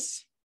is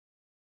this?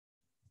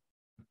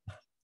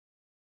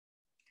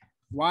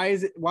 Why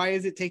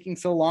is it taking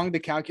so long to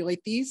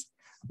calculate these?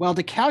 Well,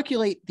 to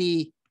calculate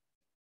the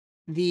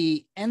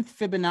nth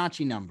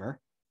Fibonacci number,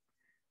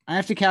 I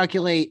have to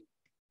calculate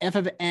f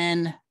of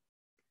n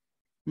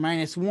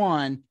minus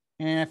 1,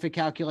 and I have to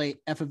calculate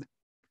f of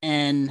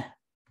n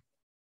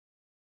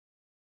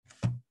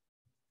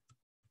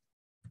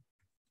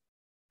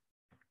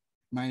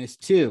minus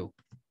 2.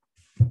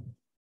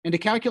 And to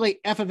calculate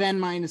f of n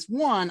minus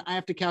 1, I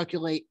have to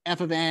calculate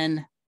f of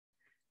n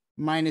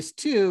minus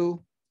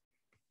 2,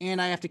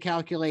 and I have to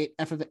calculate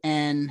f of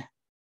n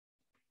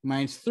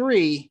minus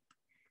 3.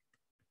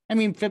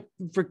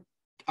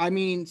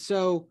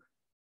 So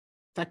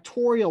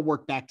factorial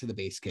work back to the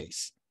base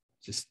case.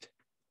 Just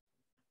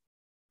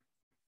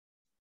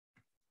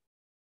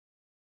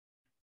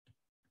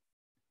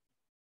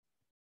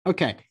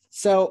okay.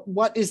 So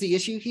what is the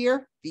issue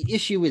here? The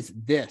issue is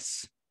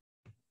this.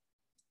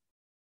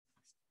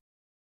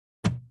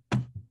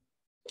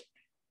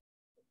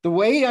 The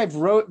way I've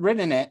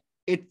written it,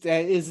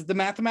 is the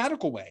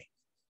mathematical way.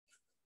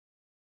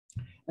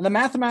 And the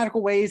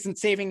mathematical way isn't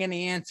saving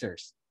any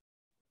answers.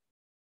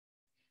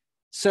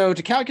 So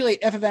to calculate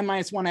f of n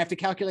minus 1, I have to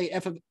calculate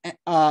f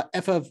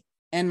of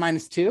n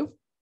minus 2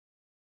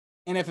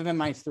 and f of n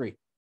minus 3.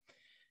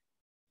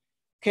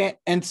 Okay,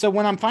 and so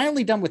when I'm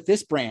finally done with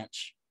this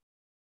branch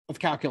of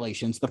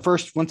calculations,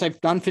 once I've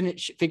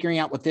finished figuring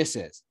out what this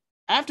is,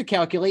 I have to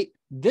calculate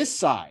this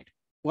side.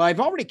 Well,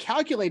 I've already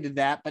calculated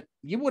that, but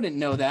you wouldn't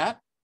know that.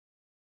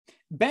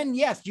 Ben,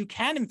 yes, you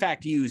can in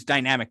fact use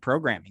dynamic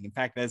programming. In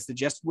fact, that's the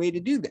just way to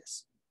do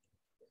this.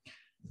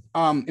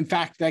 In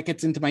fact, that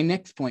gets into my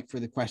next point for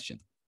the question.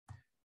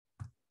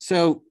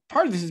 So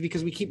part of this is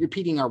because we keep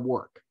repeating our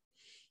work.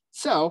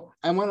 So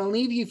I want to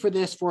leave you for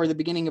this for the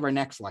beginning of our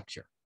next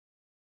lecture.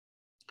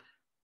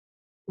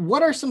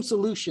 What are some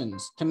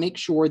solutions to make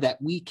sure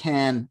that we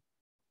can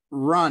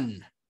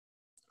run,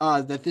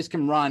 that this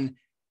can run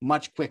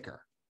much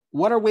quicker?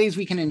 What are ways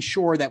we can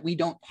ensure that we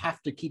don't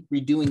have to keep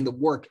redoing the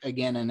work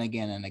again and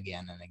again and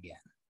again and again?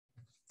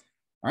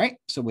 All right,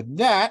 so with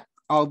that,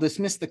 I'll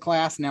dismiss the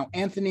class. Now,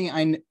 Anthony,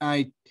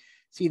 I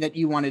see that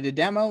you wanted a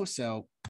demo, so